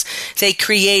projects, they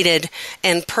created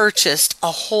and purchased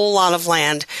a whole lot of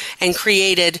land and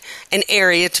created an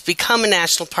area to become a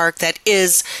national park that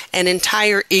is an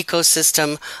entire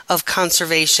ecosystem of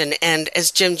conservation. And as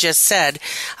Jim just said,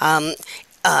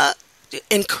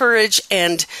 encourage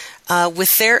and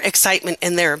with their excitement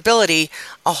and their ability,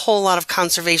 a whole lot of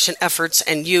conservation efforts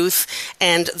and youth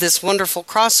and this wonderful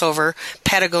crossover,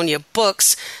 Patagonia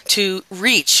Books, to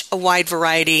reach a wide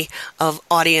variety of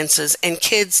audiences. And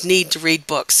kids need to read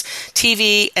books.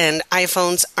 TV and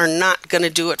iPhones are not going to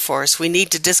do it for us. We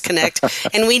need to disconnect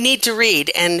and we need to read.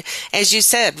 And as you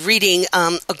said, reading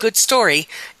a good story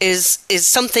is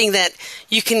something that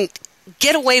you can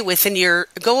go away with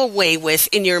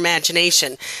in your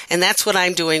imagination. And that's what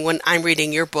I'm doing when I'm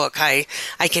reading your book. I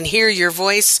can hear your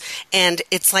voice, and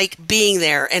it's like being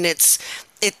there, and it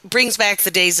brings back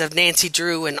the days of Nancy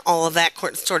Drew and all of that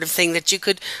sort of thing, that you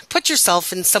could put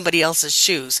yourself in somebody else's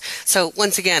shoes. So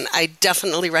once again, I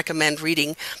definitely recommend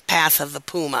reading Path of the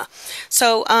Puma.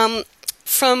 So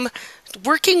from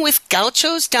working with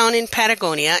gauchos down in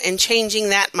Patagonia and changing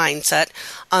that mindset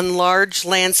on large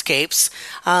landscapes,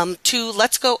 to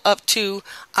let's go up to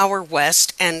our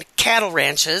west and cattle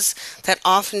ranches that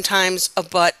oftentimes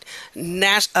abut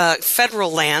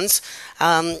federal lands,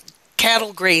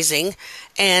 cattle grazing.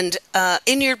 And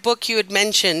in your book you had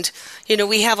mentioned,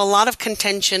 we have a lot of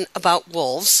contention about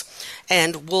wolves,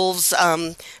 and wolves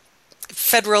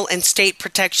federal and state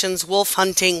protections, wolf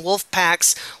hunting, wolf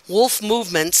packs, wolf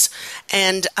movements,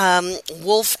 and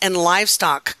wolf and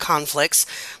livestock conflicts.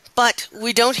 But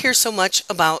we don't hear so much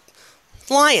about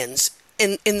lions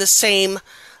in the same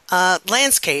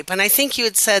landscape. And I think you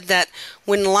had said that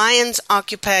when lions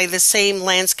occupy the same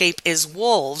landscape as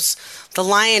wolves, the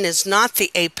lion is not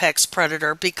the apex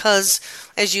predator because,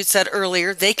 as you said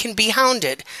earlier, they can be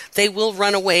hounded. They will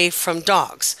run away from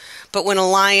dogs. But when a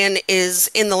lion is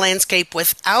in the landscape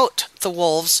without the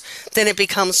wolves, then it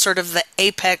becomes sort of the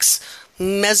apex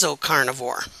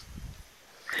mesocarnivore.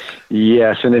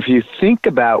 Yes, and if you think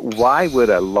about why would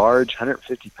a large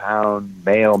 150-pound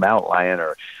male mountain lion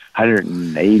or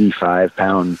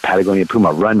 185-pound Patagonia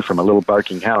Puma run from a little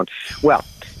barking hound? Well,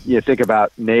 you think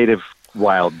about native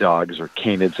wild dogs or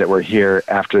canids that were here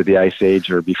after the Ice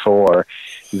Age or before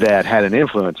that had an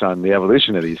influence on the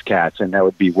evolution of these cats, and that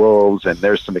would be wolves, and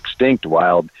there's some extinct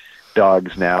wild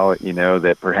dogs now,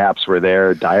 that perhaps were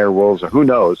there, dire wolves, or who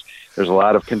knows. There's a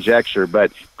lot of conjecture,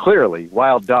 but clearly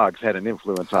wild dogs had an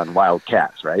influence on wild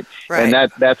cats, right? And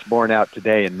that's borne out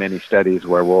today in many studies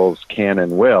where wolves can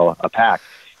and will, a pack,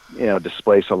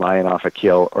 displace a lion off a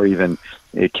kill or even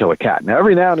kill a cat. Now,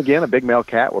 every now and again, a big male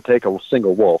cat will take a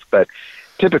single wolf, but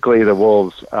typically the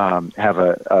wolves have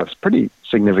a pretty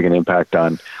significant impact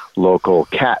on local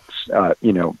cats,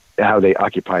 how they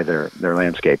occupy their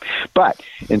landscape. But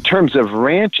in terms of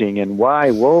ranching and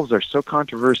why wolves are so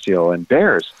controversial, and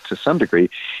bears to some degree,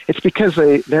 it's because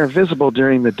they're visible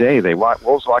during the day.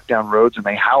 Wolves walk down roads and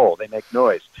they howl, they make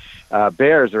noise.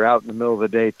 Bears are out in the middle of the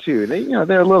day too.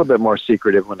 They're a little bit more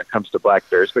secretive when it comes to black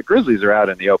bears, but grizzlies are out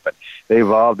in the open. They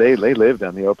lived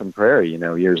on the open prairie,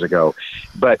 years ago.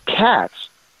 But cats,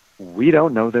 we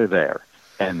don't know they're there.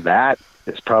 And that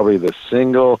is probably the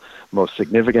single most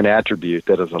significant attribute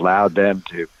that has allowed them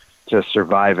to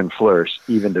survive and flourish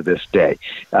even to this day.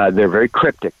 They're very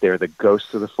cryptic. They're the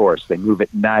ghosts of the forest. They move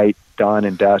at night, dawn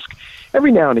and dusk,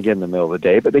 every now and again in the middle of the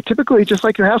day, but they typically, just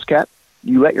like your house cat,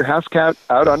 you let your house cat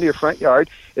out onto your front yard,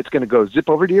 it's going to go zip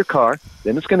over to your car,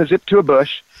 then it's going to zip to a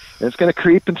bush, and it's going to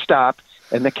creep and stop,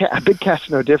 and a big cat's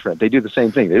no different. They do the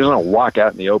same thing. They just don't walk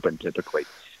out in the open typically.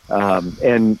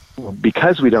 And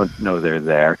because we don't know they're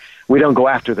there, we don't go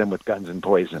after them with guns and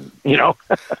poison,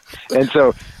 And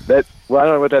so I don't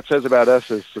know what that says about us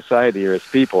as society or as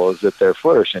people, is that they're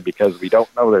flourishing because we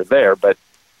don't know they're there, but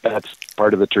that's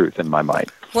part of the truth in my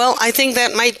mind. Well, I think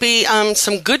that might be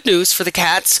some good news for the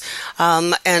cats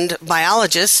and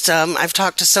biologists. I've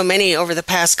talked to so many over the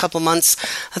past couple months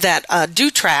that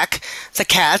do track the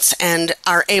cats and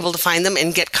are able to find them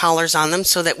and get collars on them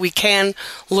so that we can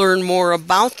learn more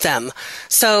about them.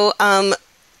 So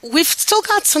we've still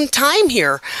got some time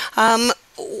here.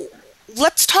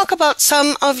 Let's talk about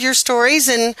some of your stories,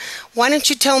 and why don't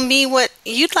you tell me what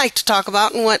you'd like to talk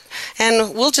about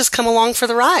and we'll just come along for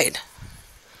the ride.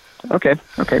 Okay.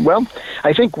 Well,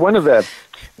 I think one of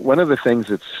the things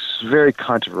that's very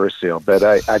controversial, but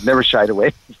I've never shied away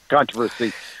from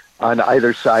controversy on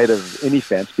either side of any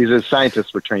fence, because as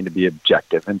scientists we're trained to be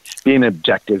objective, and being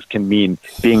objective can mean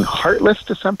being heartless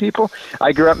to some people.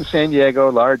 I grew up in San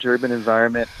Diego, large urban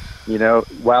environment.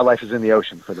 Wildlife is in the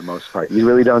ocean for the most part. You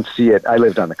really don't see it. I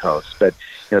lived on the coast, but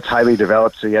it's highly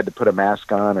developed, so you had to put a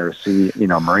mask on or see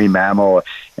marine mammal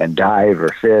and dive or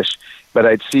fish. But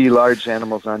I'd see large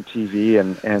animals on TV,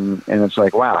 and it's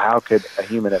like, wow, how could a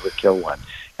human ever kill one?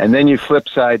 And then you flip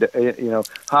side,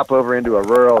 hop over into a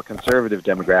rural conservative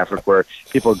demographic where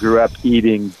people grew up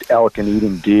eating elk and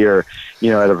eating deer,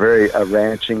 at a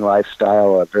ranching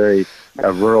lifestyle,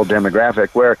 a rural demographic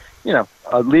where,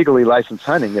 legally licensed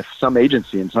hunting, if some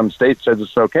agency in some state says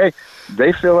it's okay,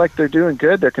 they feel like they're doing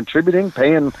good, they're contributing,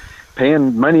 paying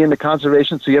money into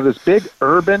conservation. So you have this big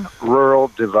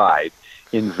urban-rural divide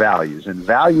in values, and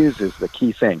values is the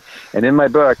key thing. And in my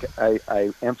book,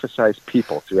 I emphasize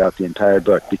people throughout the entire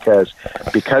book because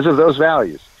of those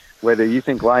values, whether you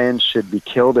think lions should be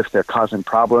killed if they're causing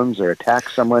problems or attack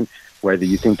someone, whether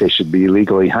you think they should be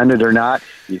legally hunted or not,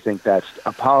 you think that's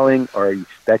appalling, or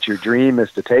that your dream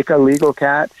is to take a legal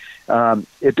cat,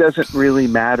 it doesn't really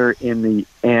matter in the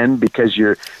end because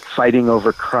you're fighting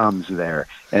over crumbs there.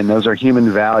 And those are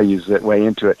human values that weigh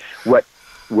into it.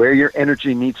 Where your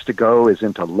energy needs to go is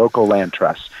into local land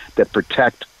trusts that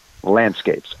protect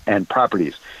landscapes and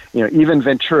properties. Even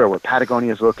Ventura, where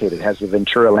Patagonia is located, has the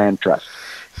Ventura Land Trust,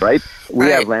 right? We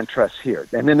have land trusts here.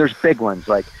 And then there's big ones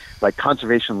like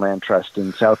Conservation Land Trust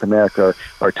in South America,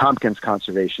 or Tompkins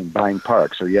Conservation buying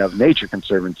parks, or you have Nature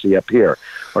Conservancy up here,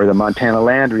 or the Montana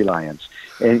Land Reliance.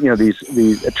 And,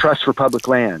 these trusts for public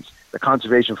lands, the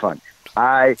Conservation Fund.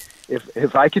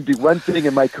 If I could do one thing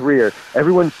in my career,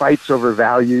 everyone fights over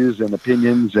values and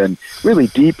opinions and really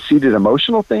deep-seated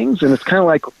emotional things, and it's kind of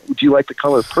like, do you like the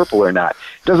color purple or not?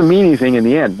 It doesn't mean anything in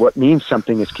the end. What means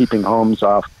something is keeping homes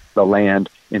off the land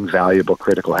in valuable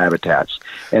critical habitats.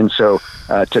 And so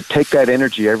to take that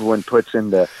energy everyone puts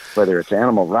into, whether it's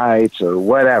animal rights or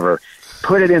whatever,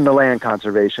 put it into land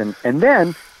conservation, and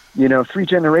then 3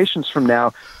 generations from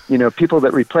now, people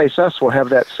that replace us will have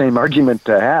that same argument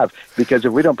to have, because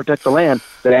if we don't protect the land,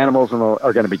 the animals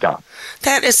are going to be gone.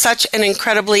 That is such an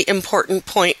incredibly important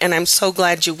point, and I'm so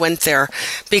glad you went there,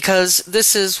 because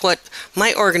this is what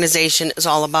my organization is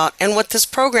all about, and what this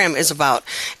program is about,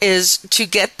 is to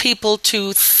get people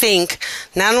to think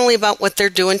not only about what they're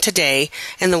doing today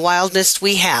and the wildness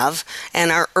we have and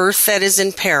our earth that is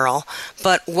in peril,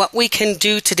 but what we can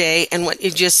do today. And what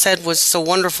you just said was so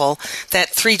wonderful, that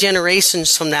 3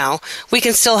 generations from now, we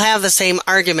can still have the same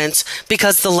arguments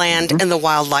because the land and the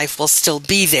wildlife will still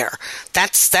be there.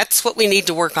 That's what we need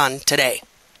to work on today.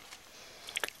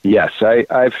 Yes,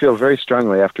 I feel very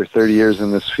strongly after 30 years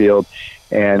in this field,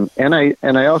 and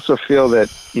I also feel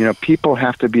that people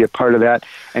have to be a part of that,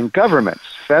 and governments,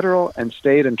 federal and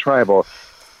state and tribal,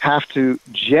 have to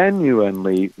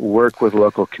genuinely work with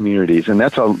local communities, and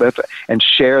and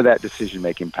share that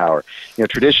decision-making power.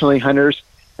 Traditionally, hunters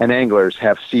and anglers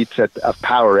have seats of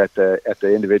power at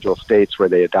the individual states where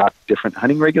they adopt different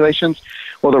hunting regulations.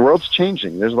 Well, the world's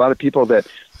changing. There's a lot of people that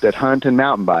hunt and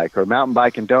mountain bike, or mountain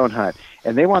bike and don't hunt,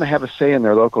 and they want to have a say in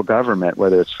their local government,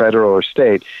 whether it's federal or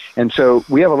state. And so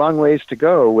we have a long ways to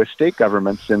go with state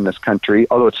governments in this country,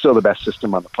 although it's still the best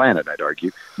system on the planet, I'd argue,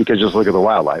 because just look at the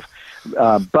wildlife.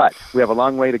 But we have a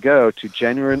long way to go to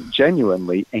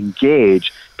genuinely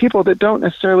engage people that don't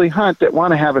necessarily hunt, that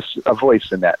want to have a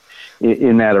voice in that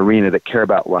arena, that care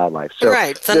about wildlife. So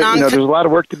right. there's a lot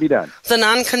of work to be done. The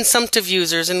non-consumptive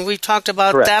users, and we've talked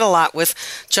about Correct. that a lot with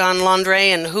John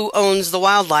Landry and Who Owns the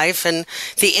Wildlife, and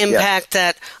the impact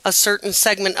that a certain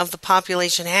segment of the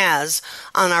population has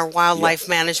on our wildlife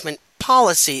management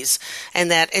policies, and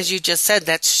that, as you just said,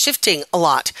 that's shifting a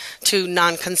lot to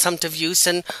non-consumptive use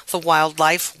and the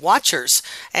wildlife watchers,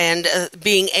 and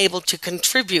being able to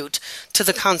contribute to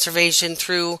the conservation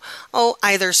through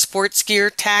either sports gear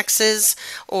taxes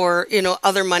or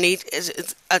other money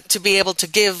to be able to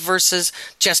give versus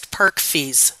just park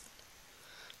fees.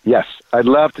 Yes, I'd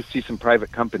love to see some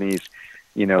private companies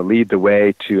lead the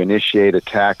way to initiate a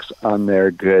tax on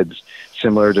their goods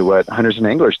similar to what hunters and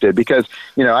anglers did, because,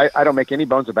 I don't make any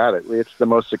bones about it. It's the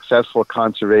most successful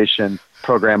conservation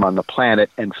program on the planet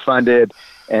and funded,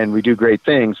 and we do great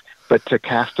things. But to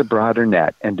cast a broader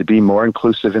net and to be more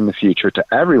inclusive in the future to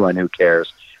everyone who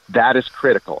cares, that is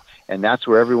critical. And that's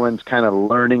where everyone's kind of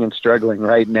learning and struggling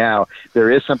right now. There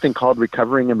is something called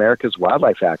Recovering America's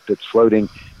Wildlife Act that's floating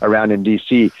around in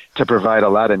D.C. to provide a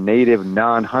lot of native,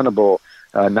 non-hunting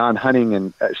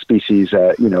and species,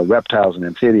 reptiles and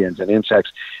amphibians and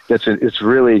insects. It's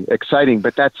really exciting,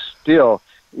 but that's still,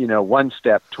 one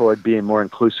step toward being more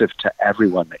inclusive to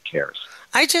everyone that cares.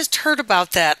 I just heard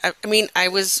about that. I mean, I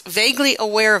was vaguely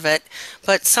aware of it,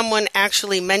 but someone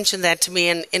actually mentioned that to me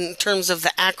in terms of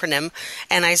the acronym,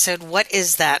 and I said, what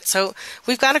is that? So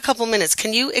we've got a couple minutes.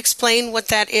 Can you explain what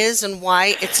that is and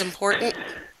why it's important?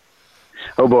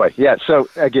 Oh, boy. Yeah. So,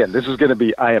 again, this is going to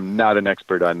be, I am not an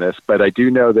expert on this, but I do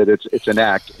know that it's an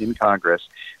act in Congress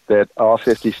that all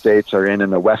 50 states are in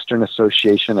the Western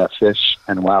Association of Fish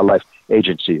and Wildlife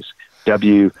Agencies.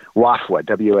 WAFWA,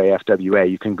 W-A-F-W-A.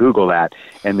 You can Google that,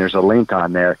 and there's a link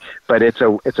on there. But it's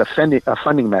a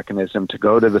funding mechanism to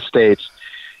go to the states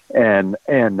and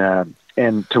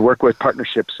to work with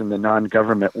partnerships in the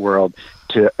non-government world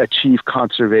to achieve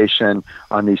conservation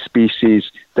on these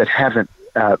species that haven't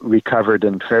recovered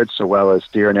and fared so well as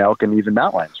deer and elk and even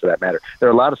mountain lions, for that matter. There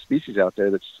are a lot of species out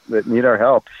there that need our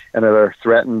help and that are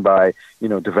threatened by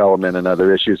development and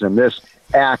other issues. And this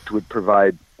act would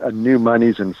provide new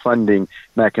monies and funding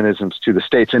mechanisms to the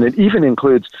states. And it even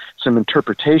includes some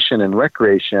interpretation and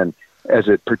recreation as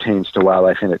it pertains to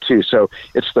wildlife in it, too. So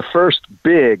it's the first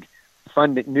big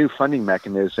new funding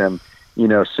mechanism,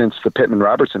 since the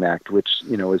Pittman-Robertson Act, which,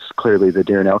 is clearly the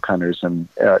deer and elk hunters and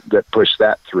that pushed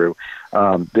that through.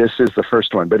 This is the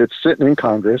first one. But it's sitting in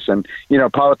Congress, and,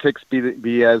 politics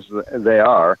be as they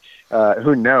are.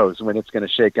 Who knows when it's going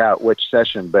to shake out, which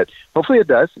session. But hopefully it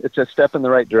does. It's a step in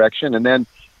the right direction.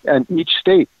 And each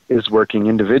state is working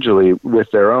individually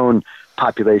with their own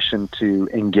population to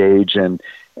engage and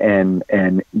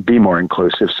be more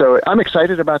inclusive. So I'm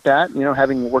excited about that.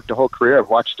 Having worked a whole career, I've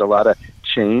watched a lot of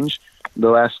change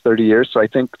the last 30 years. So I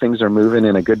think things are moving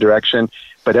in a good direction.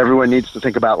 But everyone needs to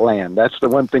think about land. That's the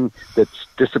one thing that's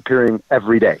disappearing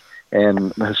every day.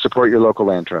 And support your local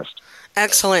land trust.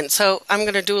 Excellent. So I'm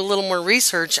going to do a little more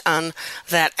research on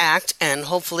that act and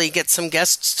hopefully get some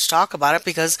guests to talk about it,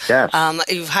 because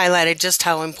you've highlighted just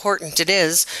how important it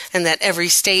is and that every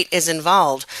state is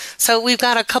involved. So we've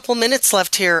got a couple minutes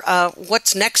left here.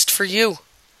 What's next for you?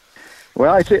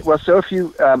 Well, so if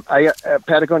you,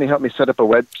 Patagonia helped me set up a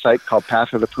website called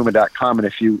pathofthepuma.com,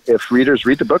 and if readers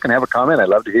read the book and have a comment, I'd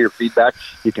love to hear your feedback.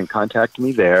 You can contact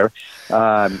me there.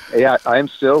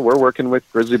 We're working with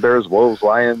grizzly bears, wolves,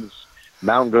 lions,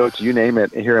 mountain goats, you name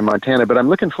it, here in Montana. But I'm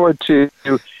looking forward to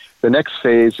the next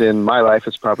phase in my life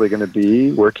is probably going to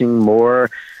be working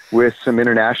more with some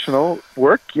international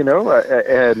work,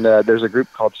 and there's a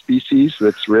group called Species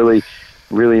that's really,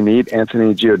 really neat.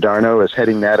 Anthony Giordano is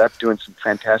heading that up, doing some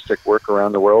fantastic work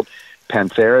around the world.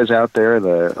 Panthera is out there,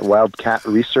 the wildcat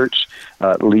research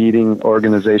leading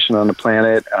organization on the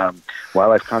planet,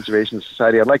 Wildlife Conservation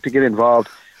Society. I'd like to get involved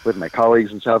with my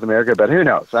colleagues in South America, but who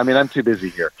knows? I mean, I'm too busy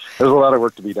here. There's a lot of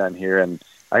work to be done here, and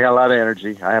I got a lot of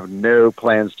energy. I have no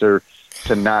plans to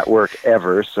not work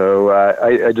ever, so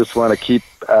I just want to keep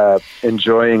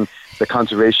enjoying the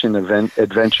conservation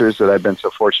adventures that I've been so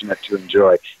fortunate to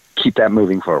enjoy. Keep that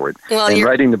moving forward. And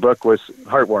writing the book was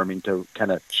heartwarming to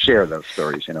kind of share those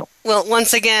stories, Well,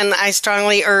 once again, I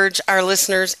strongly urge our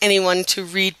listeners, anyone, to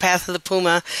read Path of the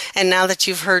Puma. And now that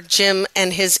you've heard Jim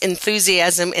and his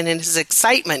enthusiasm and his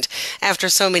excitement after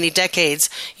so many decades,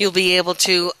 you'll be able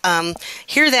to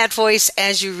hear that voice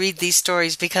as you read these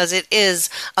stories, because it is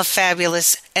a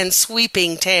fabulous and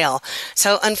sweeping tale.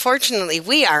 So unfortunately,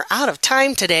 we are out of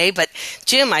time today. But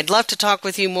Jim, I'd love to talk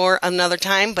with you more another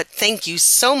time, but thank you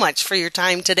so much for your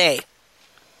time today.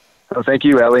 Well, thank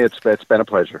you, Ellie. It's been a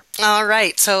pleasure. All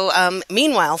right. So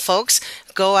meanwhile, folks,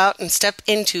 go out and step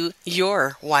into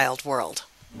your wild world.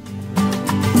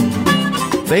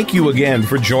 Thank you again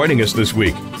for joining us this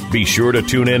week. Be sure to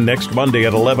tune in next Monday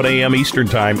at 11 a.m. Eastern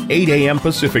Time, 8 a.m.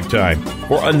 Pacific Time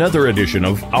for another edition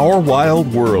of Our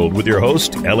Wild World with your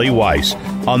host, Ellie Weiss,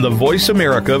 on the Voice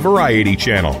America Variety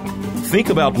Channel. Think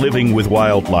about living with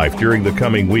wildlife during the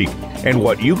coming week and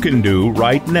what you can do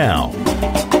right now.